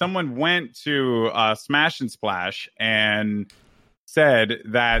someone went to Smash and Splash and said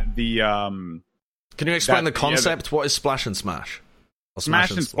that the Can you explain That- the concept? What is Splash and Smash? Or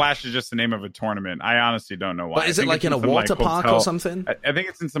Smash and Splash is just the name of a tournament. I honestly don't know why. But is I it think like it's in a some, water park hotel. or something? I think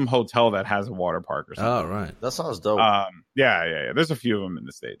it's in some hotel that has a water park or something. Oh, right. That sounds dope. Yeah. There's a few of them in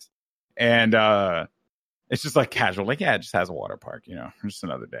the States. And it's just like casual. Like, yeah, it just has a water park, just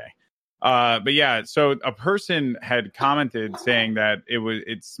another day. But yeah, so a person had commented saying that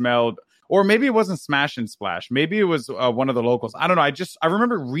it smelled, or maybe it wasn't Smash and Splash. Maybe it was one of the locals. I don't know. I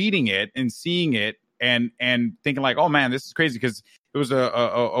remember reading it and seeing it and thinking like, oh man, this is crazy, because it was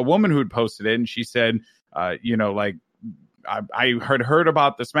a woman who had posted it, and she said, like, I had heard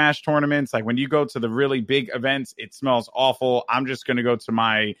about the Smash tournaments. Like, when you go to the really big events, it smells awful. I'm just going to go to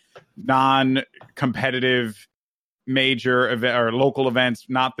my non-competitive major event or local events,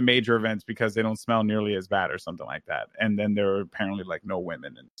 not the major events, because they don't smell nearly as bad or something like that. And then there were apparently like no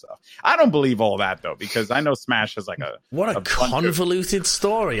women and stuff. I don't believe all that though, because I know Smash has like What a bunch convoluted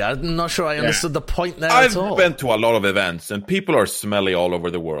story. I'm not sure I understood the point there at I've all. been to a lot of events, and people are smelly all over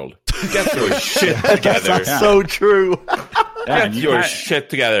the world. Get your shit together. That's so true. Get your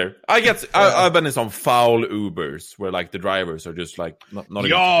shit together. I've been in some foul Ubers where like the drivers are just like not even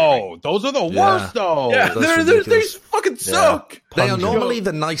Yo, those are the worst though. Yeah, That's they ridiculous. fucking suck. They are Pungent. normally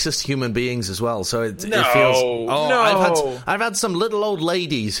the nicest human beings as well, so it No, feels. no. I've had some little old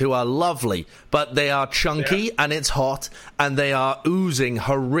ladies who are lovely, but they are chunky and it's hot and they are oozing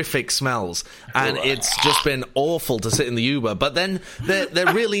horrific smells, and it's just been awful to sit in the Uber. But then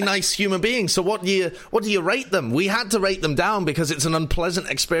they're really nice human beings. So what do you rate them? We had to rate them down because it's an unpleasant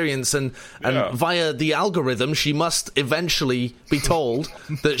experience, and via the algorithm, she must eventually be told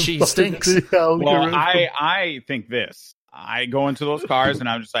that she stinks. Well, I think this. I go into those cars and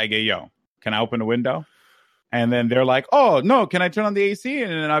I'm just like, hey, yo, can I open the window? And then they're like, oh, no, can I turn on the AC?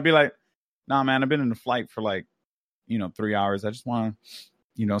 And then I'll be like, nah, man, I've been in a flight for like, 3 hours. I just want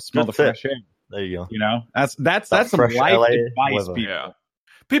to, smell the fresh air. There you go. That's some fresh life LA advice, weather. people. Yeah.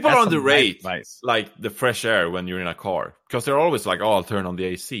 People That's are some underrate life advice. like the fresh air when you're in a car, because they're always like, oh, I'll turn on the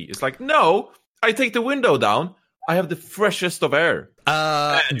AC. It's like, no, I take the window down. I have the freshest of air.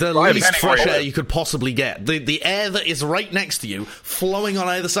 The Right, least fresh anyway. air you could possibly get. The air that is right next to you, flowing on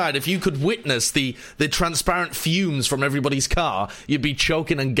either side. If you could witness the transparent fumes from everybody's car, you'd be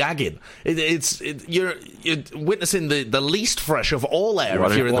choking and gagging. You're witnessing the least fresh of all air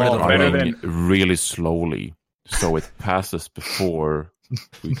if you're in the middle of better a than- really slowly, so it passes before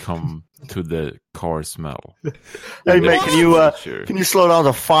we come to the car smell. Hey mate, can you slow down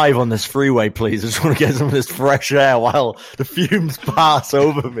to 5 on this freeway, please? I just want to get some of this fresh air while the fumes pass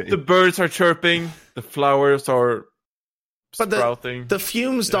over me. The birds are chirping. The flowers are sprouting. The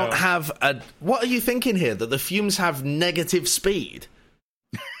fumes don't have a... What are you thinking here? That the fumes have negative speed?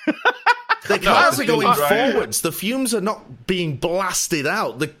 The cars are going forwards. The fumes are not being blasted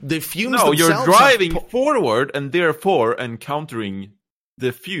out. The fumes No, you're themselves driving have forward and therefore encountering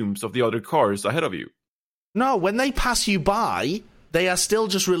the fumes of the other cars ahead of you. No, when they pass you by, they are still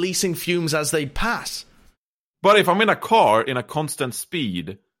just releasing fumes as they pass. But if I'm in a car in a constant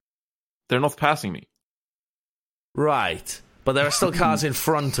speed, they're not passing me. Right. But there are still cars in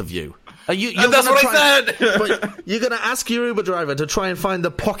front of you. You're That's gonna what I said! But you're going to ask your Uber driver to try and find the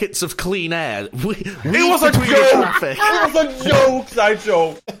pockets of clean air. It was a joke! It was a joke,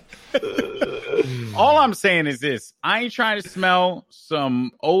 Sideshow! All I'm saying is this. I ain't trying to smell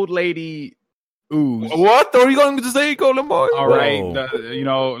some old lady ooze. What are you going to say, Goldenboy? All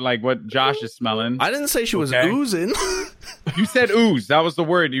right. Like what Josh is smelling. I didn't say she was Okay. oozing. You said ooze. That was the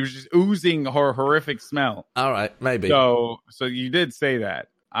word. You was just oozing her horrific smell. All right, maybe. So you did say that.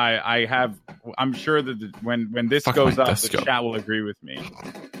 I'm sure that when this Fuck goes my up, desk the up. chat will agree with me.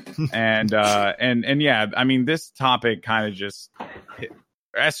 And yeah, I mean, this topic kind of just hit.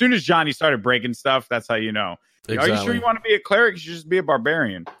 As soon as Johnny started breaking stuff, that's how you know. Are you sure Exactly. you want to be a cleric? You should just be a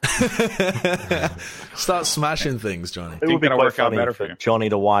barbarian. Start smashing things, Johnny. It would be that'll quite work out funny better for for you. Johnny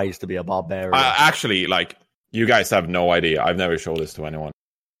the Wise to be a barbarian. Actually, like, you guys have no idea. I've never showed this to anyone.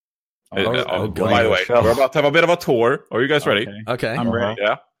 God. By the way, we're about to have a bit of a tour. Are you guys ready? Okay. I'm ready.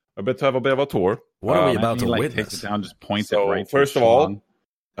 Yeah. We're about to have a bit of a tour. What are we about He to takes witness? it down, just points So, it right. first to of all,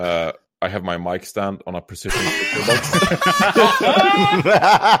 Sean. I have my mic stand on a precision cooker box.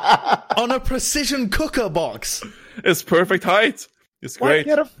 On a precision cooker box. It's perfect height. It's Why great.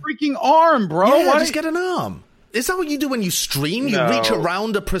 get a freaking arm, bro? Yeah, Why- just get an arm. Is that what you do when you stream? You No. reach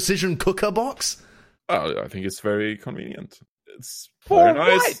around a precision cooker box? Oh, I think it's very convenient. It's For very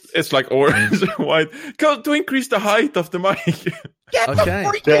nice. what? It's like orange and white. To increase the height of the mic. Get Okay. the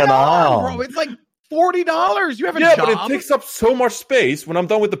freaking Get an arm, arm. bro. It's like $40. You have a Yeah, job. but it takes up so much space. When I'm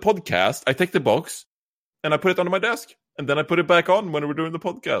done with the podcast, I take the box and I put it on my desk. And then I put it back on when we're doing the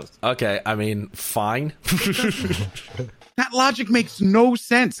podcast. Okay, I mean, fine. That logic makes no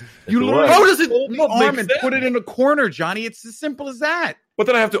sense. You literally How does it fold the not make arm and sense? put it in a corner, Johnny. It's as simple as that. But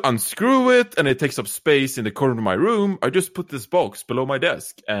then I have to unscrew it, and it takes up space in the corner of my room. I just put this box below my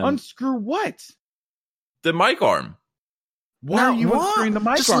desk, and Unscrew what? the mic arm. Why are you what? unscrewing the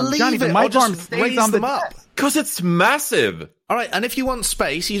mic Just arm, leave Johnny? The it, or mic just arm stays raise on the them up. desk. Because it's massive. All right, and if you want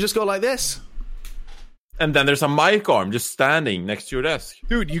space, you just go like this. And then there's a mic arm just standing next to your desk.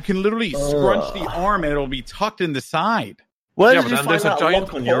 Dude, you can literally scrunch the arm and it'll be tucked in the side. Where Yeah, did but you then find there's a that giant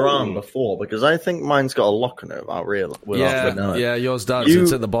lock on your hole. arm before? Because I think mine's got a lock on it. Yeah, yours does. You-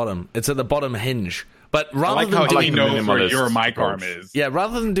 It's at the bottom. It's at the bottom hinge. But I rather like than how doing, he knows where minimalist your mic arm approach. is. yeah,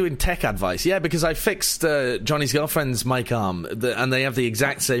 rather than doing tech advice, yeah, because I fixed Johnny's girlfriend's mic arm, and they have the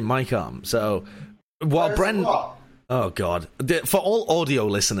exact same mic arm. So, while Bren, oh god, for all audio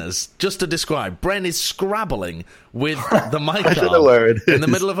listeners, just to describe, Bren is scrabbling with the mic I don't know where arm it in the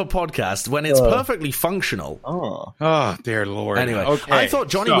is. middle of a podcast when it's perfectly functional. Oh. Oh, dear Lord. Anyway, okay. I thought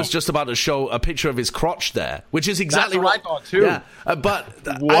Johnny so- was just about to show a picture of his crotch there, which is exactly what I thought too. Yeah, but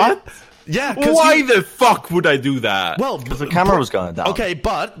What? yeah, 'cause Why you- the fuck would I do that? well, Because the camera was going down. okay,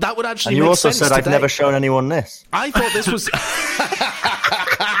 but that would actually And you make also sense said I've today. never shown anyone this. I thought this was.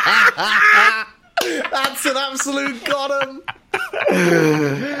 That's an absolute got him.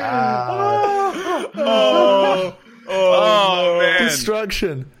 Oh, man.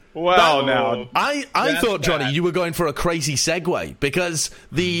 Destruction. Well, now. I thought, Johnny, you were going for a crazy segue because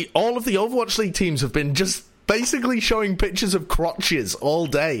all of the Overwatch League teams have been just basically showing pictures of crotches all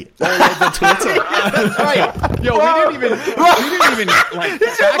day, all over Twitter. That's right. Yo, we didn't even like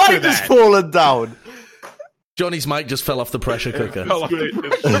factor Mic just that. fallen down. Johnny's mic just fell off the pressure cooker.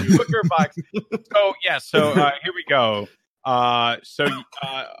 Cooker box. So yeah, here we go.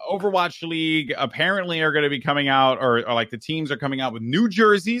 Overwatch League apparently are going to be coming out, or like the teams are coming out with new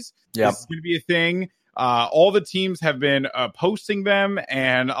jerseys. Yep. This is going to be a thing. All the teams have been posting them,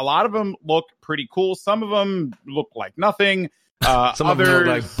 and a lot of them look pretty cool. Some of them look like nothing. Some of them look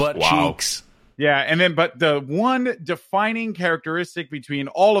like butt Wow. cheeks. Yeah, and then but the one defining characteristic between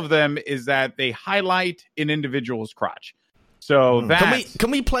all of them is that they highlight an individual's crotch. So that Can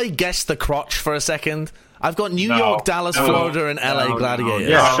we play Guess the Crotch for a second? I've got New York, Dallas, Florida, and LA Gladiators.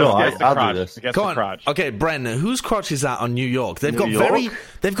 yeah, Sure, guess the I'll do crotch. this. Guess Go the on. crotch. Okay, Bren, whose crotch is that on New York? They've got York?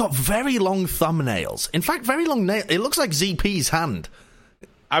 very long thumbnails. In fact, very long nail. It looks like ZP's hand.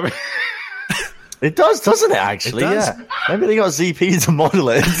 I mean, It does, doesn't it, actually? It does. Yeah. Maybe they got ZP to model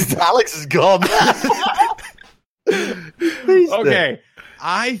it. Alex is gone. okay,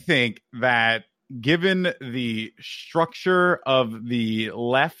 I think that given the structure of the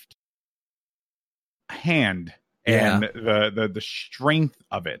left hand and the strength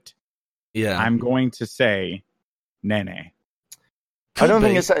of it, Yeah, I'm going to say Nene. I don't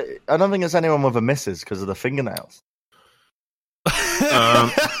Could think it's anyone with a missus because of the fingernails.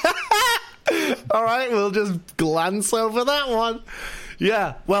 All right, we'll just glance over that one.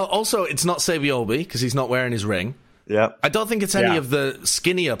 Yeah. Well, also, it's not Sabiobi because he's not wearing his ring. Yeah. I don't think it's any Yeah. of the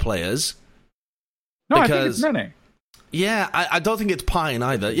skinnier players. No, I think Because- it's Nene. Yeah, I don't think it's Pine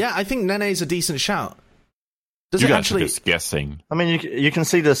either. Yeah, I think Nene's a decent shout. Does You it guys actually? are just guessing. I mean, you can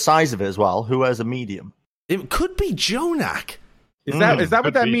see the size of it as well. Who wears a medium? It could be Jonak. Is that what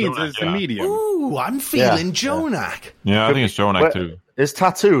Could that be means? Jonak, Is the yeah. medium? Ooh, I'm feeling Yeah. Jonak. Yeah, I think it's Jonak Where- too. His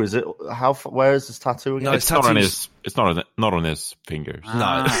tattoo, is it? Where is his tattoo again? No, It's not on tattoos- his. It's not on his fingers.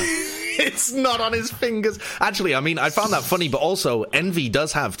 No. It's not on his fingers. Actually, I mean, I found that funny, but also Envy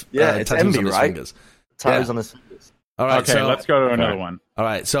does have It's tattoos Envy, on his right? fingers. Tattoos Yeah. on his fingers. All right, Okay, so let's go to another Okay. one. all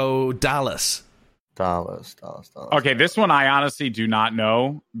right, so Dallas. Dallas. Okay, this one I honestly do not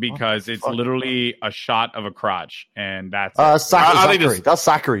know because it's fuck? literally a shot of a crotch, and that's I think Zachary. this- That's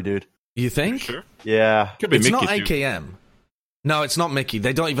Zachary, dude. You think? Sure. Yeah. Could be It's Mickey not too. AKM. No, it's not Mickey.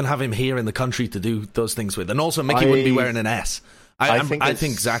 They don't even have him here in the country to do those things with. And also, Mickey wouldn't be wearing an S. I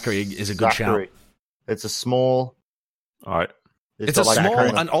think Zachary is a good shout. It's a small. All right. It's a small,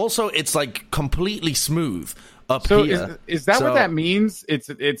 and also it's like completely smooth up so here. Is that what that means? It's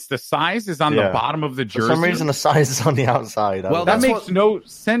the size is on the bottom of the jersey. For some reason, the size is on the outside. Well, that makes no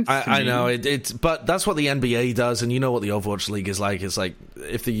sense. I know it's, but that's what the NBA does, and you know what the Overwatch League is like. It's like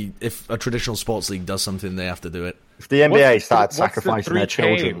if a traditional sports league does something, they have to do it. If the NBA started sacrificing their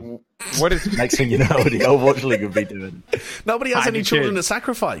children, what is next thing you know, the Overwatch League would be doing. Nobody has any children to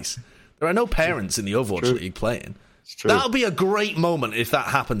sacrifice. There are no parents in the Overwatch League playing. That'll be a great moment if that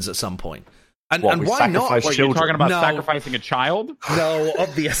happens at some point. And why not? What, you're talking about sacrificing a child? No,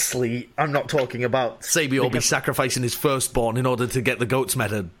 obviously, I'm not talking about Sabiorbi sacrificing his firstborn in order to get the goat's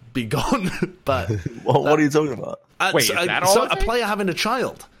meta be gone. But what are you talking about? Wait, is that all a player having a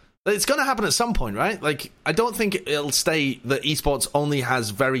child? It's going to happen at some point, right? Like, I don't think it'll stay that esports only has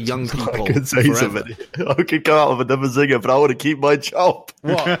very young people. I could say something. I could come out with another zinger, but I want to keep my job.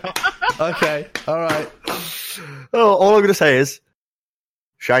 What? Okay, all right. Oh, all I'm going to say is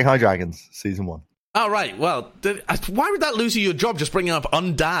Shanghai Dragons, Season 1. All right, well, why would that lose you your job just bringing up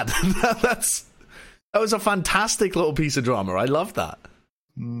Undad? That was a fantastic little piece of drama. I love that.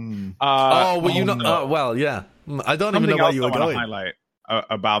 Well, yeah. I don't even know where you were going. Highlight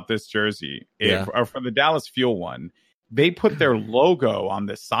about this jersey. Or for the Dallas Fuel one, they put their logo on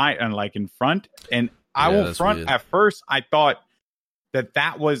the side and like in front. And weird. At first, I thought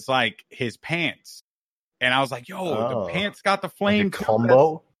that was like his pants. And I was like, yo, the pants got the flame like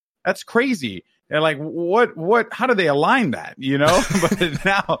combo. That's crazy. They're like, what? How do they align that? You know? But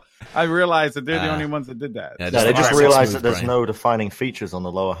now I realize that they're the only ones that did that. Yeah, they just realized that there's no defining features on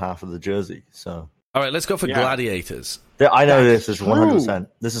the lower half of the jersey. So, all right, let's go for gladiators. I know this is 100%.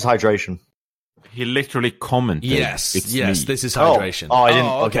 This is hydration. He literally commented. Yes, this is hydration. I didn't.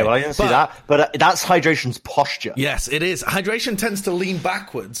 Okay, well, I didn't see that. But that's hydration's posture. Yes, it is. Hydration tends to lean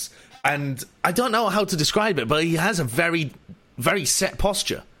backwards. And I don't know how to describe it, but he has a very, very set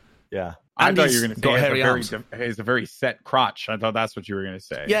posture. Yeah. I thought you were going to say he has a very set crotch. I thought that's what you were going to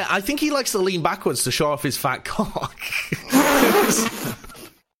say. Yeah, I think he likes to lean backwards to show off his fat cock.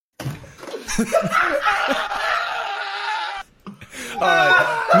 All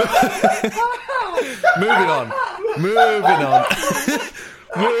right. Moving on. Moving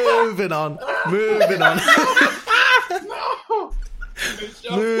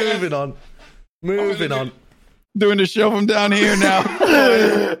on. Doing the show from down here now.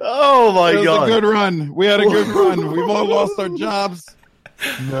 Oh my God. It was a good run. We had a good run. We've all lost our jobs.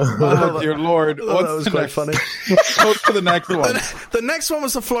 No. Oh, dear Lord. That was quite funny. Go to the next one. The next one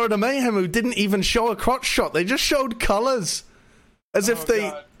was the Florida Mayhem, who didn't even show a crotch shot. They just showed colors. As if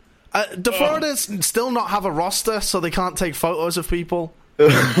they... do Florida still not have a roster, so they can't take photos of people?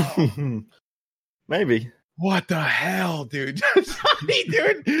 Maybe. What the hell, dude? Johnny,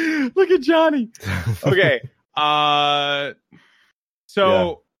 dude. Look at Johnny. Okay.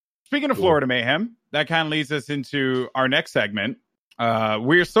 Speaking of Florida Mayhem, that kind of leads us into our next segment.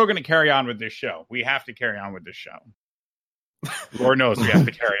 We're still going to carry on with this show. We have to carry on with this show. Lord knows we have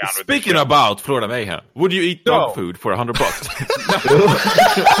to carry on with this show. Speaking about Florida Mayhem, would you eat dog food for $100?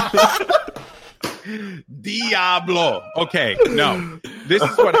 Diablo. Okay, no. This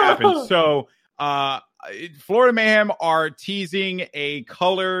is what happened. So, Florida Mayhem are teasing a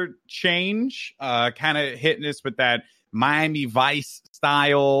color change, kind of hitting us with that Miami Vice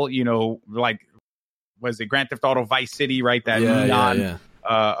style, like, was it Grand Theft Auto Vice City, right? That neon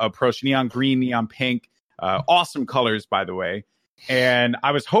approach, neon green, neon pink. Awesome colors, by the way. And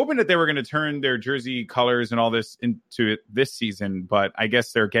I was hoping that they were going to turn their jersey colors and all this into it this season, but I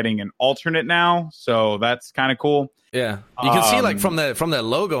guess they're getting an alternate now, so that's kind of cool. Yeah, you can see like from their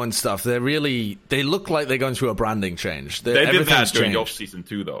logo and stuff, they look like they're going through a branding change. They did that during the off season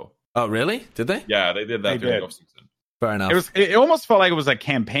too, though. Oh, really? Did they? Yeah, they did that during the off season. Fair enough. It almost felt like it was a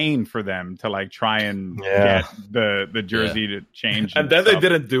campaign for them to like try and get the jersey to change, and then they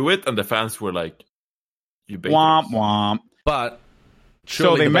didn't do it, and the fans were like, "You womp womp." But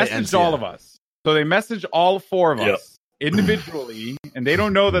so they messaged all of us. So they messaged all four of us individually, and they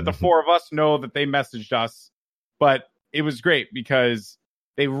don't know that the four of us know that they messaged us. But it was great because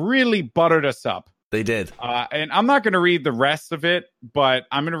they really buttered us up. They did. And I'm not going to read the rest of it, but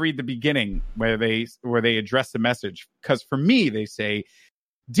I'm going to read the beginning where they address the message. Because for me, they say,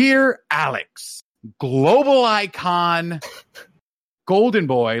 "Dear Alex, global icon,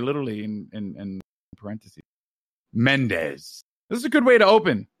 Goldenboy," literally in parentheses, Mendez. This is a good way to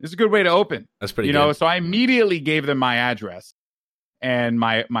open. That's pretty good. So I immediately gave them my address. and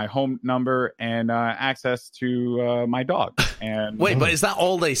my home number and access to my dog. And wait, but is that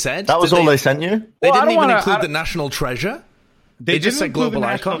all they said? That was all they sent you? They Well, I didn't don't even wanna- include the national treasure. They just didn't said include the global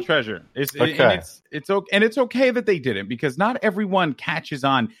national icon? treasure. It's Okay. and it's okay, and it's okay that they didn't, because not everyone catches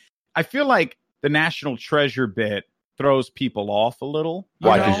on. I feel like the national treasure bit throws people off a little.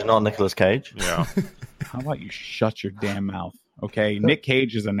 Why? know? Because you're not Nicolas Cage? Yeah. How about you shut your damn mouth? Okay, Nick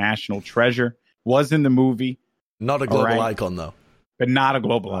Cage is a national treasure. Was in the movie, Not a global right. icon, though. but not a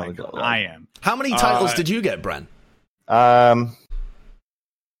global Not a icon. global I icon. am. How many titles did you get, Bren?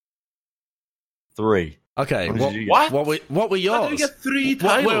 3. Okay, What did you get? What? what were yours? How did you get 3 Wait,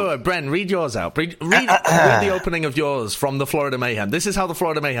 titles? wait, Bren, read yours out. Read the opening of yours from the Florida Mayhem. This is how the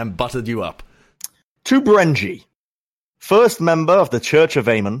Florida Mayhem buttered you up. To Brenji, first member of the Church of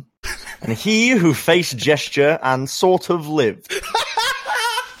Aemon, and he who faced gesture and sort of lived.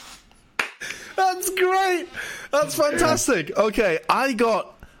 That's great. That's fantastic. Okay, I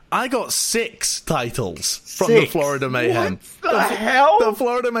got 6 titles from the 6? Florida Mayhem. The hell? The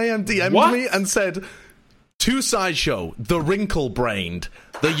Florida Mayhem DM'd What? me and said, to Sideshow, the Wrinkle-Brained,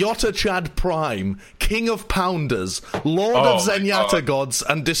 the Yotta Chad Prime, King of Pounders, Lord Oh of my Zenyatta God. Gods,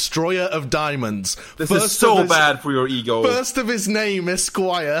 and Destroyer of Diamonds. This First is so of his- bad for your ego. First of his name,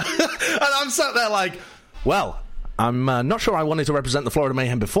 Esquire. And I'm sat there like, well, I'm not sure I wanted to represent the Florida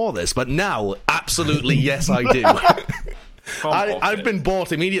Mayhem before this, but now, absolutely, yes, I do. I've been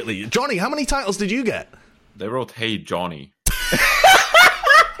bought immediately. Johnny, how many titles did you get? They wrote, "Hey Johnny."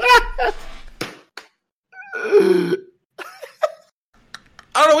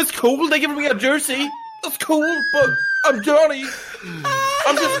 I don't know, it's cool. They give me a jersey. That's cool, but I'm Johnny.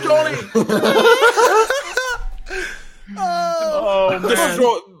 I'm just Johnny.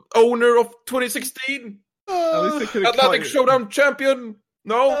 Oh, Owner of 2016. At least they could've Atlantic called you- Showdown champion.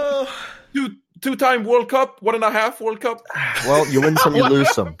 No. Two-time World Cup, 1.5 World Cup Well, you win some, you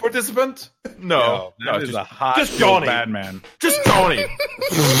lose some. participant. No, that is just a hot just feels Johnny. bad man. Just Johnny.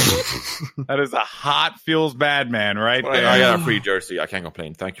 That is a hot feels bad man, right? I got a free jersey. I can't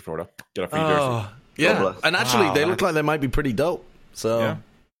complain. Thank you, Florida. Get a free jersey. Oh, yeah. bless. And actually, Wow, they look like they might be pretty dope. So,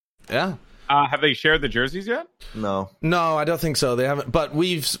 yeah. Have they shared the jerseys yet? No. No, I don't think so. They haven't. But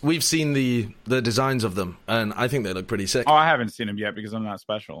we've seen the designs of them, and I think they look pretty sick. Oh, I haven't seen them yet because I'm not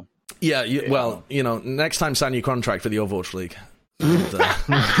special. Yeah, well, next time sign your contract for the Overwatch League.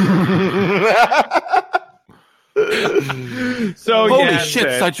 So Holy yeah, shit,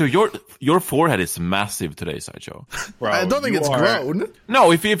 Sid, Sideshow! Your forehead is massive today, Sideshow. bro, I don't think you it's are- grown.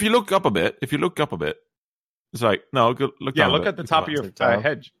 No, if you look up a bit, it's like no. Look Yeah, down a look bit. at the top of your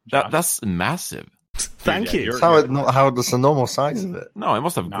head. Josh. That's massive. Thank Yeah, you. you're- That's the normal size of it. No, it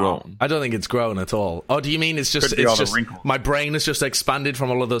must have grown. I don't think it's grown at all. Oh, do you mean it's just Could be all it's the just wrinkles. my brain has just expanded from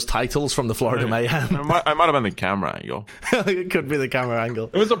all of those titles from the Florida Mayhem? I might have been the camera angle. It could be the camera angle.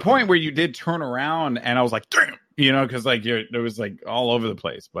 There was a point where you did turn around, and I was like, "Damn!" Because like it was like all over the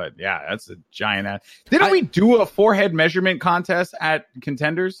place. But yeah, that's a giant ass. Didn't we do a forehead measurement contest at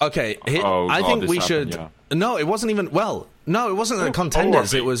Contenders? Okay, Oh, I God, think this we happened, should. yeah. No, it wasn't even. Well, no, it wasn't at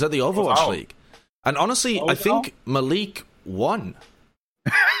Contenders. Overwatch It was at the Overwatch out. League. And honestly, Oh, I it's think Malik won.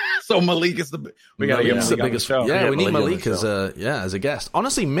 So Malik is we gotta get Malik's Malik the on biggest. the show. Yeah, Yeah, we need Malik on the Malik as a guest.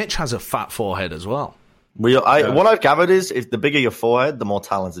 Honestly, Mitch has a fat forehead as well. What I've gathered is, if the bigger your forehead, the more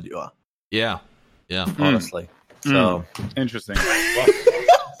talented you are. Yeah, yeah. Honestly. So Interesting.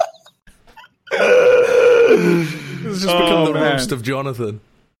 This has just become the man. roast of Jonathan.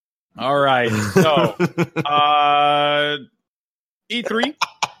 All right. So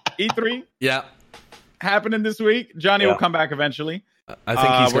E3 Yeah, happening this week. Johnny will come back eventually. I think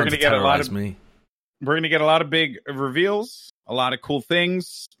he's we're going to gonna get a lot terrorize of- me. We're going to get a lot of big reveals, a lot of cool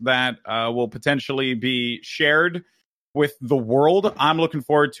things that will potentially be shared with the world. I'm looking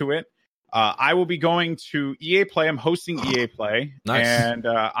forward to it. I will be going to EA Play. I'm hosting EA Play. Nice. And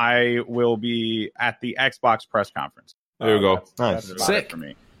I will be at the Xbox press conference. There you go. That's Nice. about Sick. it for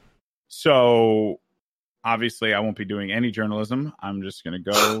me. So obviously I won't be doing any journalism. I'm just going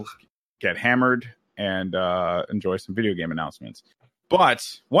to go get hammered and enjoy some video game announcements.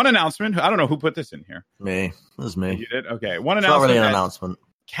 But one announcement, I don't know who put this in here. me. It was me. You did? Okay. One It's not announcement. really an that announcement.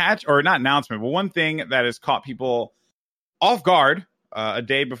 not announcement, but one thing that has caught people off guard a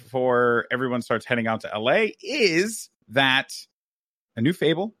day before everyone starts heading out to LA is that a new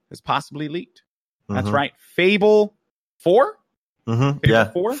Fable is possibly leaked. That's Mhm. right. Fable 4? Mm-hmm. Fable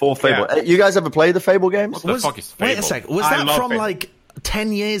Yeah. 4? Full Fable. Yeah. Hey, you guys ever played the Fable games? What the fuck is Wait a Fable? sec. Was I that love from Fable. like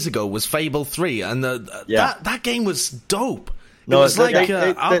 10 years ago? Was Fable 3? And Yeah. that game was dope. No, it was like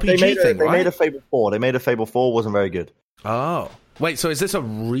they RPG made thing, they right? made a Fable 4. They made a Fable 4. Wasn't very good. Oh. Wait, so is this a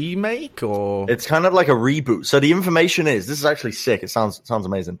remake or? It's kind of like a reboot. So the information is, this is actually sick. It sounds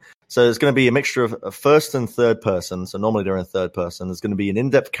amazing. So it's going to be a mixture of first and third person. So normally they're in third person. There's going to be an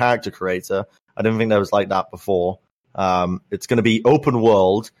in-depth character creator. I didn't think there was like that before. It's going to be open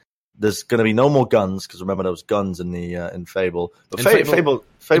world. There's going to be no more guns because remember there was guns in the in Fable. But Fable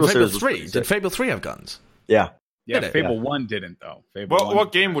series 3 did Fable 3 have guns? Yeah. Yeah, Fable 1 didn't though.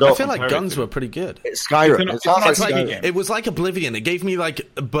 What game would I feel like guns were pretty good. It's Skyrim. It was like Oblivion. It gave me like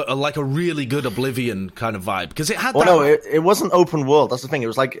a really good Oblivion kind of vibe because it had. Well, no, it wasn't open world. That's the thing. It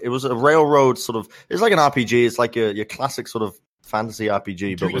was a railroad sort of. It's like an RPG. It's like your classic sort of fantasy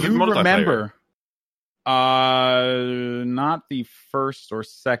RPG. Do you remember? Not the first or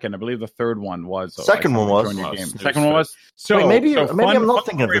second. I believe the third one was. Second one was. Second one was. So wait, maybe I'm not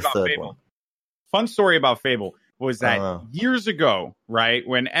thinking of the third one. Fun story about Fable was that years ago, right,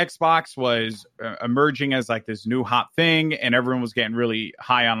 when Xbox was emerging as like this new hot thing and everyone was getting really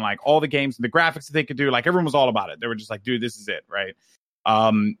high on like all the games and the graphics that they could do, like everyone was all about it. They were just like, dude, this is it, right?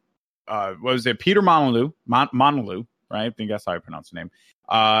 What was it? Peter Monalou, right? I think that's how I pronounce the name.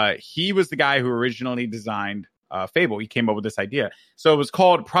 He was the guy who originally designed Fable. He came up with this idea. So it was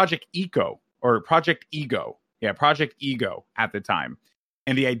called Project Ego or Project Ego. Yeah, Project Ego at the time.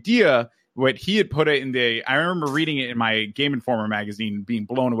 And the idea, what he had put it in I remember reading it in my Game Informer magazine, being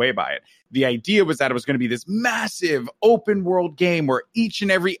blown away by it. The idea was that it was going to be this massive open world game where each and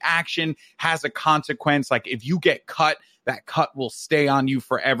every action has a consequence. Like if you get cut, that cut will stay on you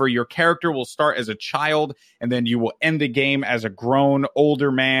forever. Your character will start as a child and then you will end the game as a grown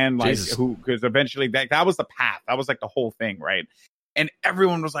older man, like because eventually that was the path. That was like the whole thing, right? And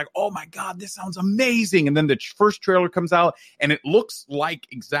everyone was like, oh, my God, this sounds amazing. And then the first trailer comes out and it looks like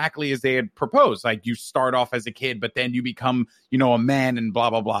exactly as they had proposed. Like you start off as a kid, but then you become, a man and blah,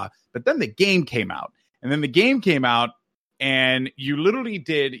 blah, blah. But then the game came out and you literally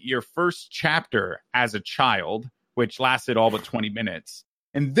did your first chapter as a child, which lasted all but 20 minutes.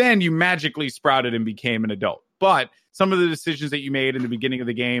 And then you magically sprouted and became an adult. But some of the decisions that you made in the beginning of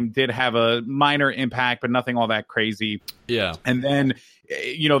the game did have a minor impact, but nothing all that crazy. Yeah. And then,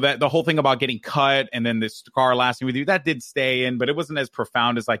 that the whole thing about getting cut and then the scar lasting with you, that did stay in, but it wasn't as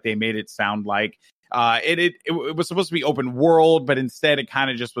profound as like they made it sound like. It was supposed to be open world, but instead it kind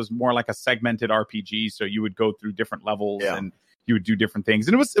of just was more like a segmented RPG. So you would go through different levels and you would do different things.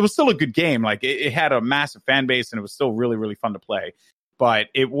 And it was still a good game. Like it had a massive fan base and it was still really, really fun to play. But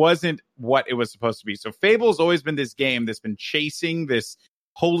it wasn't what it was supposed to be. So Fable's always been this game that's been chasing this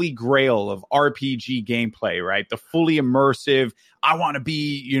holy grail of RPG gameplay, right? The fully immersive, I want to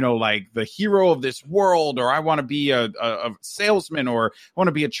be, like the hero of this world, or I want to be a salesman, or I want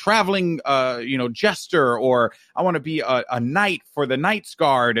to be a traveling, jester, or I want to be a knight for the Knight's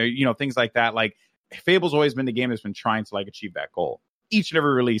Guard, or, things like that. Like Fable's always been the game that's been trying to like achieve that goal. Each and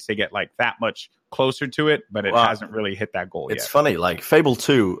every release, they get like that much closer to it, but it hasn't really hit that goal yet. It's funny, like Fable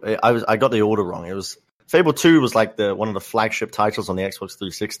 2, I got the order wrong. It was Fable 2 was like one of the flagship titles on the Xbox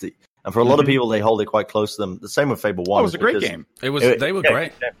 360, and for a lot of people, they hold it quite close to them. The same with Fable 1. Oh, it was a great game. They were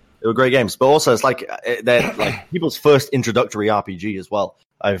great. They were great games, but also it's like they're like people's first introductory RPG as well.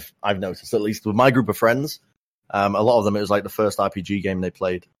 I've noticed, at least with my group of friends, a lot of them it was like the first RPG game they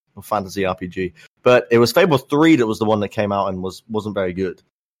played, or fantasy RPG. But it was Fable 3 that was the one that came out and wasn't very good.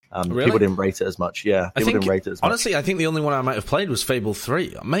 Really? People didn't rate it as much. Yeah, people didn't rate it as much. Honestly, I think the only one I might have played was Fable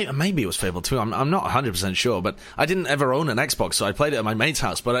 3. Maybe it was Fable 2. I'm not 100% sure, but I didn't ever own an Xbox, so I played it at my mate's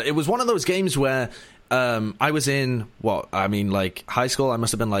house. But it was one of those games where I was in, high school. I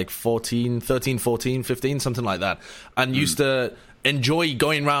must have been like 13, 14, 15, something like that. And used to enjoy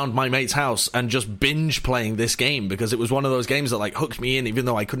going around my mate's house and just binge playing this game because it was one of those games that like hooked me in even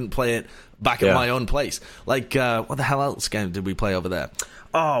though I couldn't play it back at my own place. Like what the hell else game did we play over there?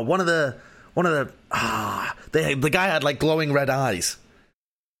 Oh, the guy had like glowing red eyes.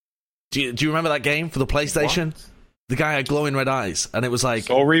 Do you remember that game for the PlayStation? What? The guy had glowing red eyes and it was like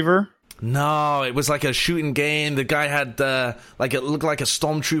Soul Reaver? No, it was like a shooting game. The guy had it looked like a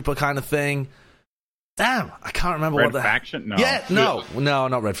stormtrooper kind of thing. Damn, I can't remember Red what the Faction? No. Yeah, no,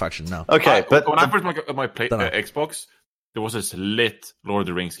 not Red Faction. No. Okay, but when I first my Xbox, there was this lit Lord of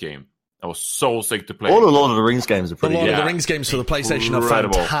the Rings game. I was so sick to play. All the Lord of the Rings games are pretty good. The Lord of the Rings games for the PlayStation are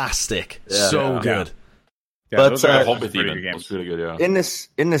fantastic. Yeah. So good. Yeah, but Hobbit even was really good. Yeah. In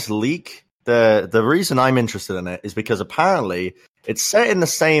this leak, the reason I'm interested in it is because apparently it's set in the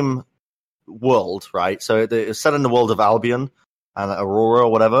same world, right? So it's set in the world of Albion and Aurora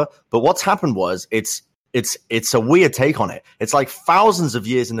or whatever. But what's happened was it's a weird take on it. It's like thousands of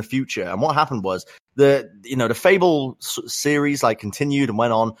years in the future. And what happened was the Fable series like continued and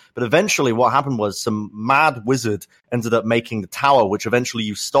went on, but eventually what happened was some mad wizard ended up making the tower, which eventually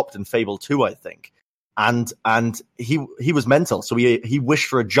you stopped in Fable 2, I think. And he was mental, so he wished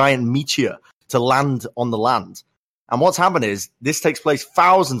for a giant meteor to land on the land. And what's happened is this takes place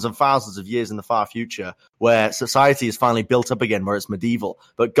thousands and thousands of years in the far future, where society is finally built up again, where it's medieval,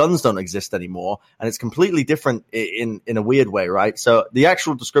 but guns don't exist anymore, and it's completely different in a weird way, right? So the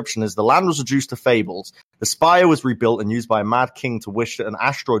actual description is the land was reduced to fables, the spire was rebuilt and used by a mad king to wish that an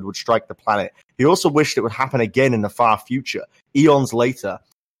asteroid would strike the planet. He also wished it would happen again in the far future, eons later.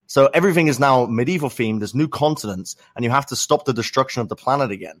 So everything is now medieval themed, there's new continents, and you have to stop the destruction of the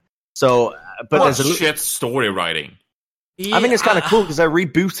planet again. So, but what there's a shit story writing. I think it's kind of cool because they're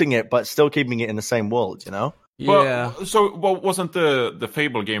rebooting it, but still keeping it in the same world, you know? Yeah. Wasn't the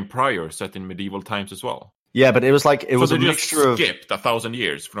Fable game prior set in medieval times as well? Yeah, but it was like was a mixture of skipped 1,000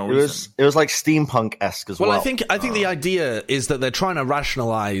 years for no reason. It was like steampunk-esque as well. Well, I think the idea is that they're trying to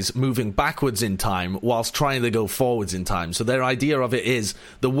rationalize moving backwards in time whilst trying to go forwards in time. So their idea of it is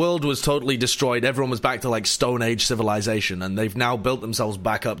the world was totally destroyed, everyone was back to like Stone Age civilization, and they've now built themselves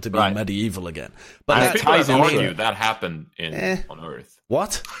back up to be medieval again. But that ties into that happened on Earth.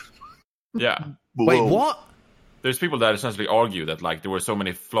 What? Yeah. Wait, what? There's people that essentially argue that like there were so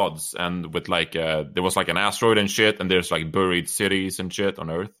many floods and with like there was like an asteroid and shit, and there's like buried cities and shit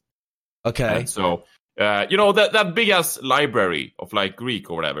on Earth. Okay. And so that big ass library of like Greek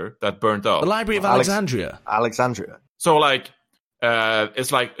or whatever that burnt up. The Library of Alexandria. So like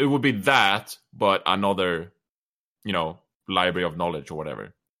it's like it would be that, but another library of knowledge or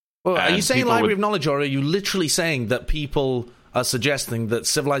whatever. Well, are you saying Library of Knowledge, or are you literally saying that people are suggesting that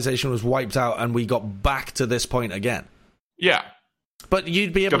civilization was wiped out and we got back to this point again? Yeah. But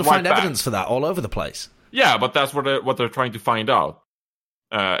you'd be able to find evidence for that all over the place. Yeah, but that's what they're trying to find out,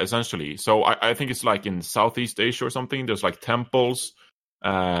 essentially. So I think it's like in Southeast Asia or something, there's like temples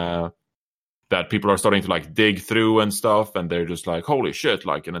that people are starting to like dig through and stuff, and they're just like, holy shit,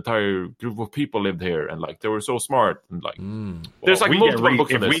 like an entire group of people lived here, and like they were so smart, and like there's like multiple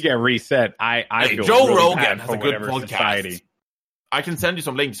books. If we get reset, I feel Joe really Rogan bad has for a good whatever podcast. society. I can send you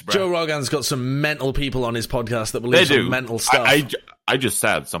some links, bro. Joe Rogan's got some mental people on his podcast that believe some mental stuff. I just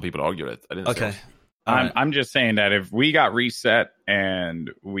said some people argue it. I didn't. Okay. Say I'm just saying that if we got reset and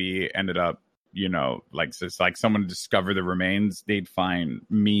we ended up, like it's like someone discovered the remains, they'd find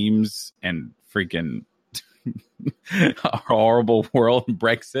memes and freaking a horrible world and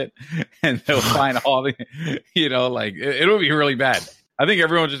Brexit, and they'll find all the, like it'll be really bad. I think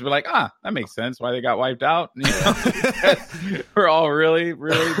everyone will just be like, that makes sense why they got wiped out. We're all really,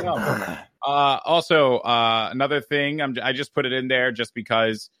 really dumb. Also, another thing, I just put it in there just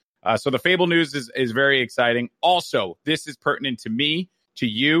because. So the Fable news is very exciting. Also, this is pertinent to me, to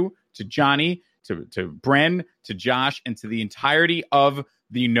you, to Johnny, to Bren, to Josh, and to the entirety of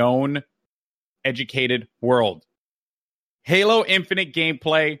the known educated world. Halo Infinite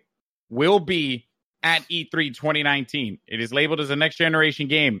gameplay will be at E3 2019. It is labeled as a next generation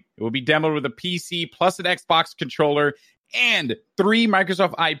game. It will be demoed with a PC plus an Xbox controller, and 3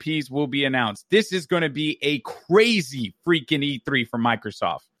 Microsoft IPs will be announced. This is going to be a crazy freaking E3 for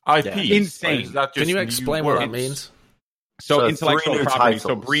Microsoft. IPs. Insane. Can you explain what that means? So intellectual 3 new property. titles.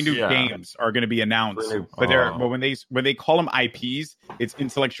 So brand new games are going to be announced. But when they call them IPs, it's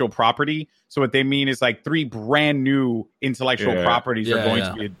intellectual property. So what they mean is like 3 brand new intellectual properties are going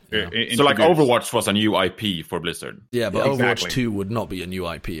to be introduced. So like Overwatch was a new IP for Blizzard. Yeah, but Overwatch 2 would not be a new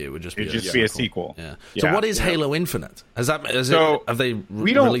IP. It would just be a sequel. Yeah. So what is Halo Infinite? Have they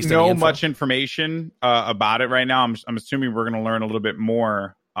we don't know much information about it right now. I'm assuming we're going to learn a little bit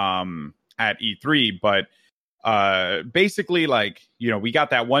more at E3, but basically, like, we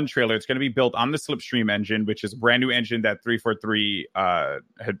got that one trailer. It's going to be built on the Slipstream engine, which is a brand new engine that 343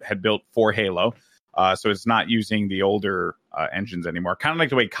 had built for Halo. So it's not using the older engines anymore. Kind of like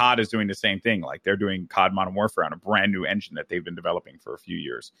the way COD is doing the same thing. Like they're doing COD Modern Warfare on a brand new engine that they've been developing for a few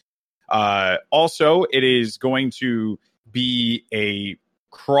years. Also, it is going to be a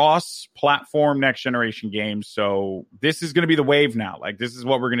cross-platform next-generation game. So this is going to be the wave now. Like, this is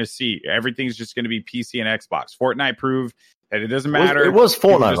what we're going to see. Everything's just going to be PC and Xbox. Fortnite proved that it doesn't matter. It was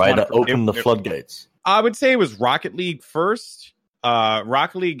Fortnite, right, that opened the floodgates. I would say it was Rocket League first.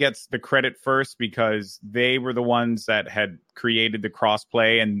 Rocket League gets the credit first because they were the ones that had created the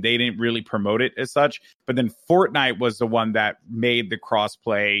crossplay, and they didn't really promote it as such. But then Fortnite was the one that made the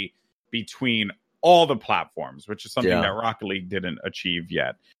crossplay between all the platforms, which is something that Rocket League didn't achieve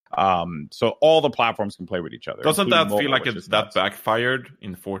yet. So all the platforms can play with each other. Doesn't that feel like that backfired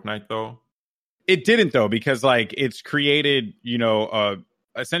in Fortnite, though? It didn't, though, because like it's created,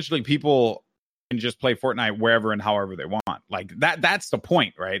 essentially people can just play Fortnite wherever and however they want. Like that's the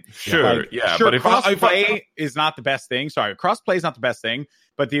point, right? Sure, like, yeah. Sure, but if crossplay is not the best thing. Sorry, crossplay is not the best thing.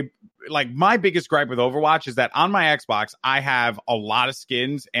 But my biggest gripe with Overwatch is that on my Xbox, I have a lot of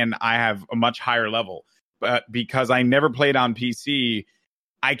skins and I have a much higher level. But because I never played on PC,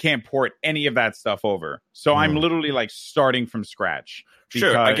 I can't port any of that stuff over. So I'm literally like starting from scratch.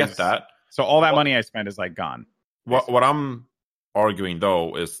 Sure, I get that. So all that money I spent is like gone. What I'm arguing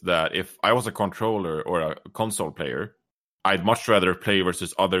though is that if I was a controller or a console player, I'd much rather play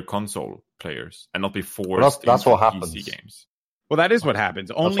versus other console players and not be forced that's into what happens. PC games. Well, that is what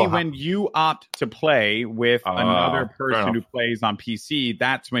happens. Only when you opt to play with another person who plays on PC,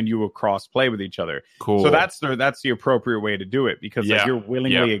 that's when you will cross play with each other. Cool. So that's the appropriate way to do it, because like, you're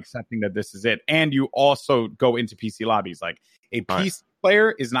willingly accepting that this is it, and you also go into PC lobbies. Like a PC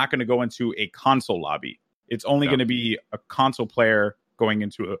player is not going to go into a console lobby. It's only going to be a console player going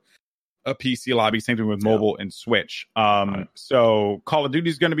into a PC lobby. Same thing with mobile and Switch. So Call of Duty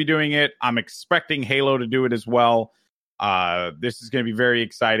is going to be doing it. I'm expecting Halo to do it as well. This is going to be very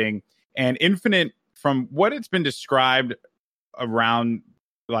exciting. And Infinite, from what it's been described around,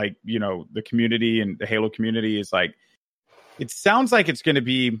 like, you know, the community and the Halo community, is like, it sounds like it's going to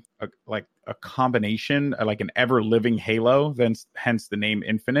be a combination, like an ever living Halo, then hence the name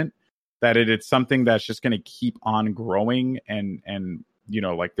Infinite. That it's something that's just going to keep on growing, and you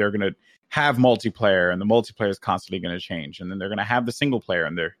know, like they're going to have multiplayer, and the multiplayer is constantly going to change, and then they're going to have the single player,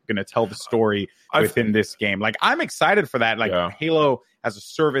 and they're going to tell the story within this game. Like, I'm excited for that. Like Halo as a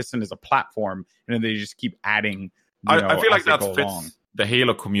service and as a platform, and then they just keep adding. I feel like that fits the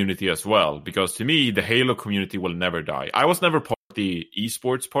Halo community as well, because to me, the Halo community will never die. I was never part of the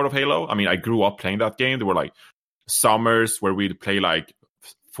esports part of Halo. I mean, I grew up playing that game. There were like summers where we'd play like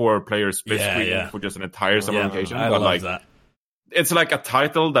 4-player split screen for just an entire summer vacation. I but love like that. It's like a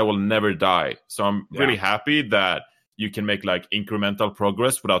title that will never die. So I'm really happy that you can make like incremental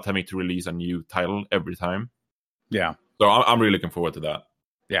progress without having to release a new title every time. Yeah. So I'm really looking forward to that.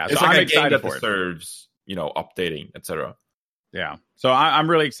 Yeah. It's so like I'm a game excited that for deserves, you know, updating, etc. Yeah. So I'm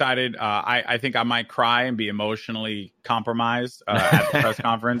really excited. I think I might cry and be emotionally compromised at the press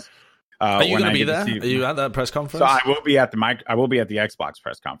conference. Are you going to be there? Are you at that press conference? So I will be at the Xbox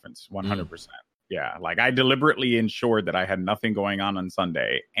press conference, 100%. Yeah, like I deliberately ensured that I had nothing going on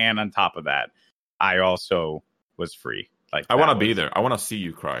Sunday, and on top of that, I also was free. Like, I want to be there. I want to see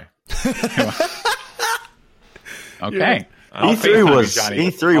you cry. Okay.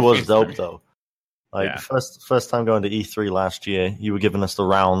 E3 was dope though. Like first time going to E3 last year, you were giving us the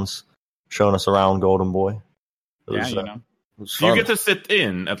rounds, showing us around Goldenboy. You know. Do you get to sit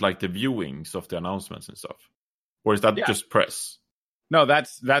in at like the viewings of the announcements and stuff, or is that just press? No,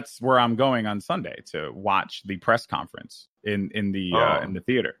 that's where I'm going on Sunday to watch the press conference in the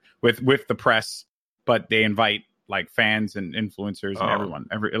theater with the press, but they invite like fans and influencers and everyone.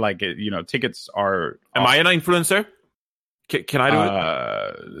 Tickets are. Am I an influencer? Can I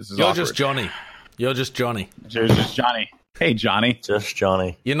do it? You're just Johnny. You're just Johnny. You're just Johnny. Hey, Johnny. Just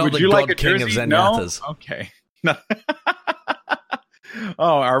Johnny. You're not the god king of Zenyatas. No? Okay.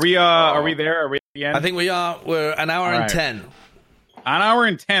 Oh, are we there? Are we at the end? I think we are. We're an hour and 10. An hour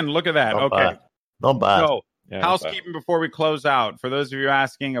and 10. Look at that. Not bad. So, housekeeping before we close out. For those of you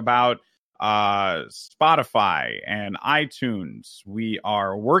asking about Spotify and iTunes, we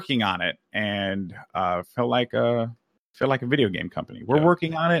are working on it, and feel like a video game company. We're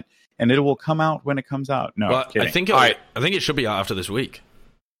working on it, and it will come out when it comes out. No, well, kidding. I think it should be out after this week.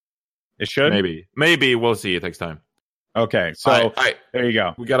 It should. Maybe we'll see. It takes time. Okay, so there you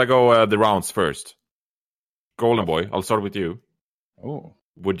go. We gotta go the rounds first. Goldenboy, I'll start with you. Oh,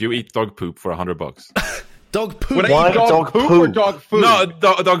 would you eat dog poop for $100? Dog poop? Would I eat dog poop or dog food? No,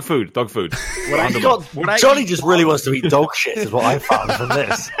 dog food. Dog food. Johnny just really wants to eat dog shit, is what I found from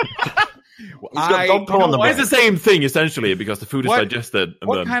this. He's got dog poo on the It's the same thing essentially because the food is digested.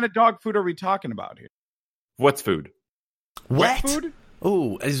 What kind of dog food are we talking about here? Wet food. Wet food?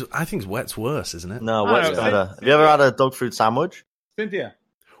 Oh, I think wet's worse, isn't it? No, wet's better. Have you ever had a dog food sandwich? Cynthia.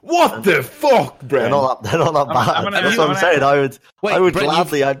 What the fuck, Bren? They're not that bad. That's what I'm saying. I would Brent,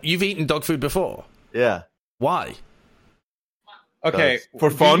 gladly. You've eaten dog food before? Yeah. Why? Okay, for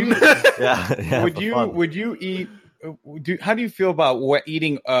fun. Yeah. Would you eat? How do you feel about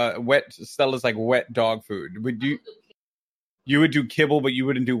eating wet Stella's like wet dog food? Would you would do kibble, but you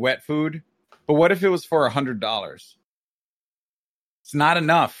wouldn't do wet food? But what if it was for $100? It's not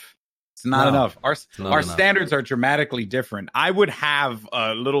enough. It's not enough. Our standards are dramatically different. I would have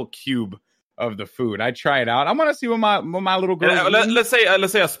a little cube of the food. I'd try it out. I want to see what my little girl. Let's say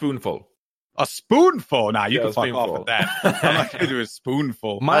a spoonful. A spoonful? Nah, you Yeah, can a fuck off spoonful. with that. I'm not gonna do a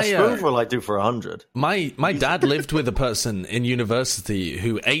spoonful. A spoonful I do for 100. My dad lived with a person in university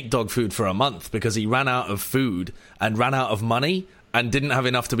who ate dog food for a month because he ran out of food and ran out of money and didn't have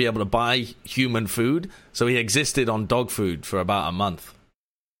enough to be able to buy human food, so he existed on dog food for about a month.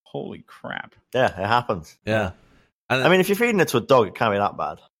 Holy crap. Yeah, it happens. Yeah. And I mean, if you're feeding it to a dog, it can't be that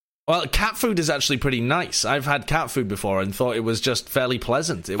bad. well, cat food is actually pretty nice. I've had cat food before and thought it was just fairly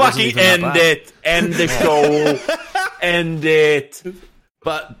pleasant. It wasn't Fucking even that end bad. it. End the show. End it.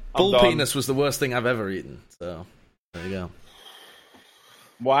 But bull done. penis was the worst thing I've ever eaten. So there you go.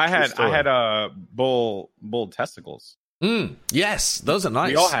 Well, I had story. bull testicles. Yes, those are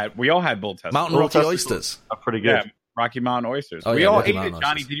nice. We all had bull testicles. Mountain Bull Rocky testicles. oysters. Are pretty good. Yeah, Rocky Mountain oysters. Oh, We yeah, all Rocky ate Mountain it,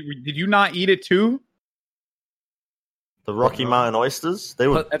 Johnny. oysters. Did you not eat it too? The Rocky Mountain oysters, they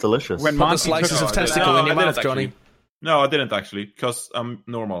were But- delicious. when Put the Monty slices took- of No, I testicle in your didn't mouth, actually. Johnny. No, I didn't actually, because I'm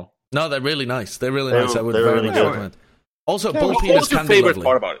normal. No, they're really nice. They're really They nice. were- I would they were very really much good. recommend. Also, Yeah, bull what What penis was your can be favorite lovely.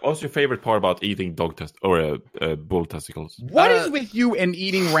 part about it? What was your favorite part about eating dog bull testicles? What is with you and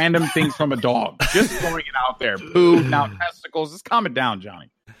eating random things from a dog? Just throwing it out there. Poo, now testicles. Just calm it down,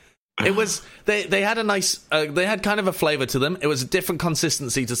 Johnny. It was they had a nice they had kind of a flavor to them. It was a different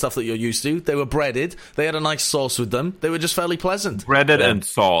consistency to stuff that you're used to. They were breaded. They had a nice sauce with them. They were just fairly pleasant. Breaded and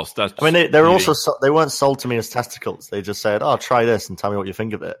sauce. That's I mean, they were eating. also they weren't sold to me as testicles. They just said, "Oh, try this and tell me what you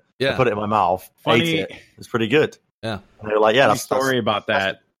think of it." Yeah. I put it in my mouth, Funny- ate it. It's pretty good. Yeah. And they were like, "Yeah, Funny that's story about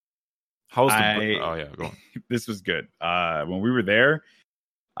that. How's the I- oh yeah, go on. This was good. When we were there,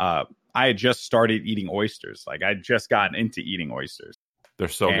 I had just started eating oysters. Like I'd just gotten into eating oysters. They're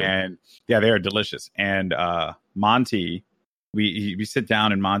so good. And yeah, they are delicious. And Monty, we sit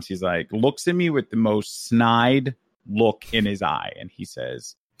down and Monty's like, looks at me with the most snide look in his eye. And he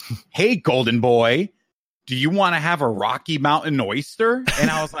says, "Hey, golden boy, do you want to have a Rocky Mountain oyster?" And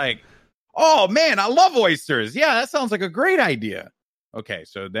I was like, "Oh man, I love oysters. Yeah, that sounds like a great idea." Okay,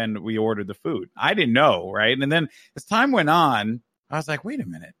 so then we ordered the food. I didn't know, right? And then as time went on, I was like, wait a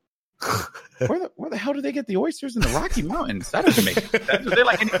minute. Where the hell do they get the oysters in the Rocky Mountains? That doesn't make sense. Are there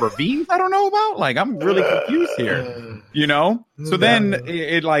like any ravines I don't know about? Like I'm really confused here, you know? So then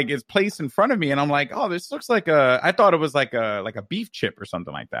it like is placed in front of me and I'm like, oh, this looks like I thought it was like a beef chip or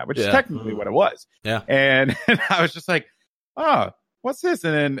something like that, which is Yeah. technically what it was. Yeah. And I was just like, oh, what's this?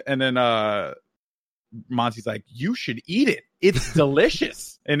 And then Monty's like, you should eat it. It's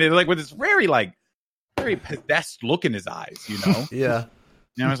delicious. And it like with this very possessed look in his eyes, you know? Yeah.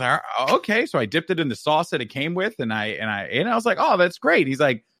 And I was like, "Oh, okay." So I dipped it in the sauce that it came with, and I ate it. I was like, "Oh, that's great." He's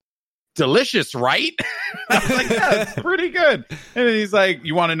like, "Delicious, right?" I was like, "Yeah, it's pretty good." And then he's like,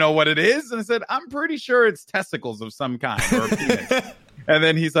 "You want to know what it is?" And I said, "I'm pretty sure it's testicles of some kind or penis." And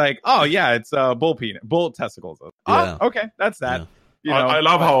then he's like, "Oh yeah, it's bull testicles." Yeah. Oh, okay, that's that. Yeah. You know, I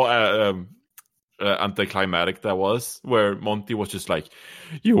love how anticlimactic that was, where Monty was just like,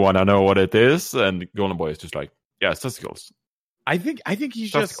 "You want to know what it is?" And Goldenboy is just like, "Yeah, it's testicles." I think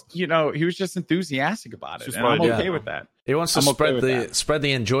he's Testicles. just, he was just enthusiastic about it, Just and I'm right, okay yeah. with that. He wants to I'm okay with spread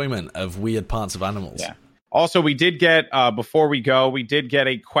the enjoyment of weird parts of animals. Yeah. Also, we did get, before we go, we did get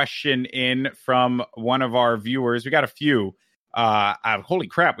a question in from one of our viewers. We got a few. Holy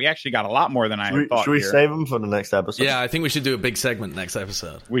crap, we actually got a lot more than I had thought. Should we here. save them for the next episode? Yeah, I think we should do a big segment next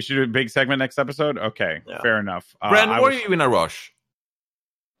episode. We should do a big segment next episode? Okay, Yeah. fair enough. Bren, I were will, you in a rush?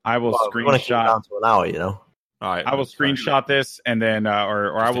 I will Well, we want to keep it screenshot. down to an hour, you know. All right, I will screenshot this and then,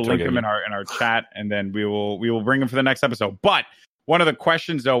 or I Just will to link trigger them in you. our chat, and then we will bring them for the next episode. But one of the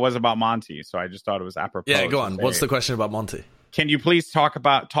questions though was about Monty, so I just thought it was apropos. Yeah, go to on. say, What's the question about Monty? Can you please talk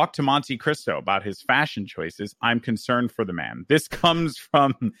to Monte Cristo about his fashion choices? I'm concerned for the man. This comes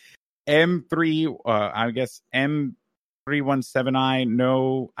from M3, I guess M317I.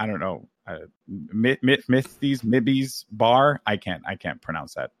 No, I don't know. Mibby's bar. I can't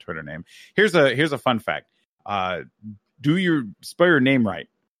pronounce that Twitter name. Here's a fun fact. Do you spell your name right?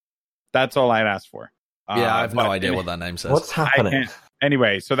 That's all I'd ask for. Yeah, I have no but- idea what that name says. What's happening? can't-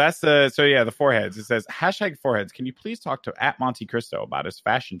 Anyway, so that's the foreheads. It says #foreheads. Can you please talk to @Monte Cristo about his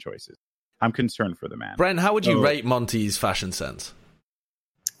fashion choices? I'm concerned for the man. Brent, how would you So- rate Monty's fashion sense?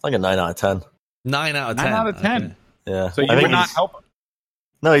 Like a 9 out of 10. 9 out of 10. 9 out of 10. Okay. Yeah. So you I think would not he's- help him.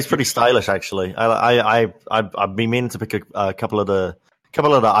 No, he's pretty stylish actually. I've been meaning to pick a couple of the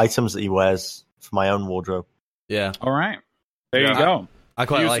items that he wears for my own wardrobe. Yeah, All right. There Yeah. you go. I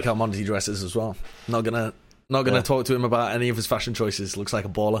quite Use like it. how Monty dresses as well. Not gonna Yeah. talk to him about any of his fashion choices. Looks like a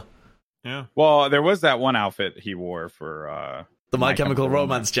baller. Yeah. Well, there was that one outfit he wore for The My Chemical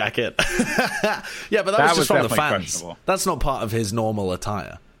Romance jacket. Yeah, but that was just from the definitely fans. questionable. That's not part of his normal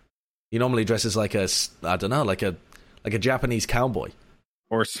attire. He normally dresses like a Japanese cowboy.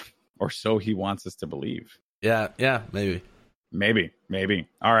 or or so he wants us to believe. Yeah, maybe. Maybe.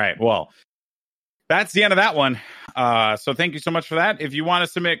 All right. Well, that's the end of that one. So thank you so much for that. If you want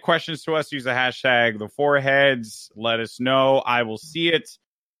to submit questions to us, use the hashtag the foreheads. Let us know. I will see it.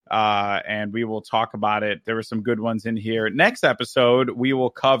 And we will talk about it. There were some good ones in here. Next episode, we will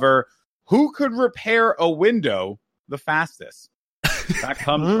cover who could repair a window the fastest. That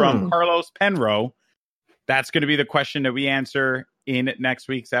comes from Carlos Penro. That's going to be the question that we answer in next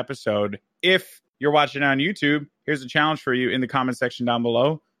week's episode. If you're watching on YouTube, here's a challenge for you in the comment section down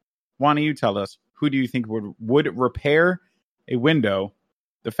below. Why don't you tell us, who do you think would repair a window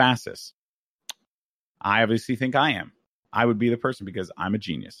the fastest? I obviously think I am. I would be the person because I'm a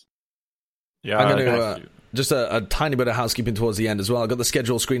genius. Yeah, I'm going to just a tiny bit of housekeeping towards the end as well. I've got the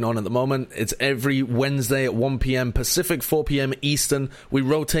schedule screen on at the moment. It's every Wednesday at 1 p.m. Pacific, 4 p.m. Eastern. We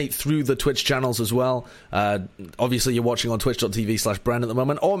rotate through the Twitch channels as well. Obviously, you're watching on twitch.tv/Bren at the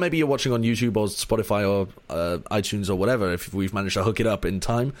moment, or maybe you're watching on YouTube or Spotify or iTunes or whatever, if we've managed to hook it up in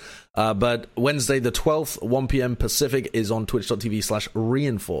time. But Wednesday the 12th, 1 p.m. Pacific, is on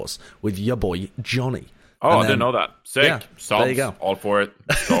twitch.tv/Reinforce with your boy, Johnny. Oh, I didn't know that. Sick. Yeah, Subs, there you go. all for it.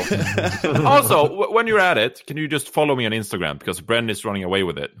 Also, when you're at it, can you just follow me on Instagram? Because Bren is running away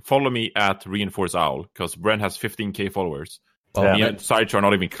with it. Follow me at Reinforce Owl, because Bren has 15k followers. Me and Sideshow are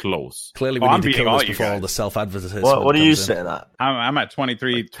not even close. Clearly, we need to kill this before all the self-advertisement. What are you saying at? I'm at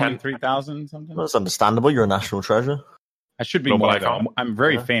 23,000 something. Well, that's understandable. You're a national treasure. I should be more, though. I'm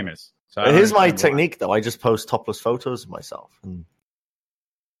very famous. So here's my technique, though. I just post topless photos of myself.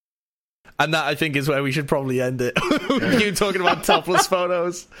 And that, I think, is where we should probably end it. You talking about topless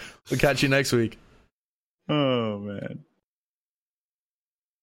photos. We'll catch you next week.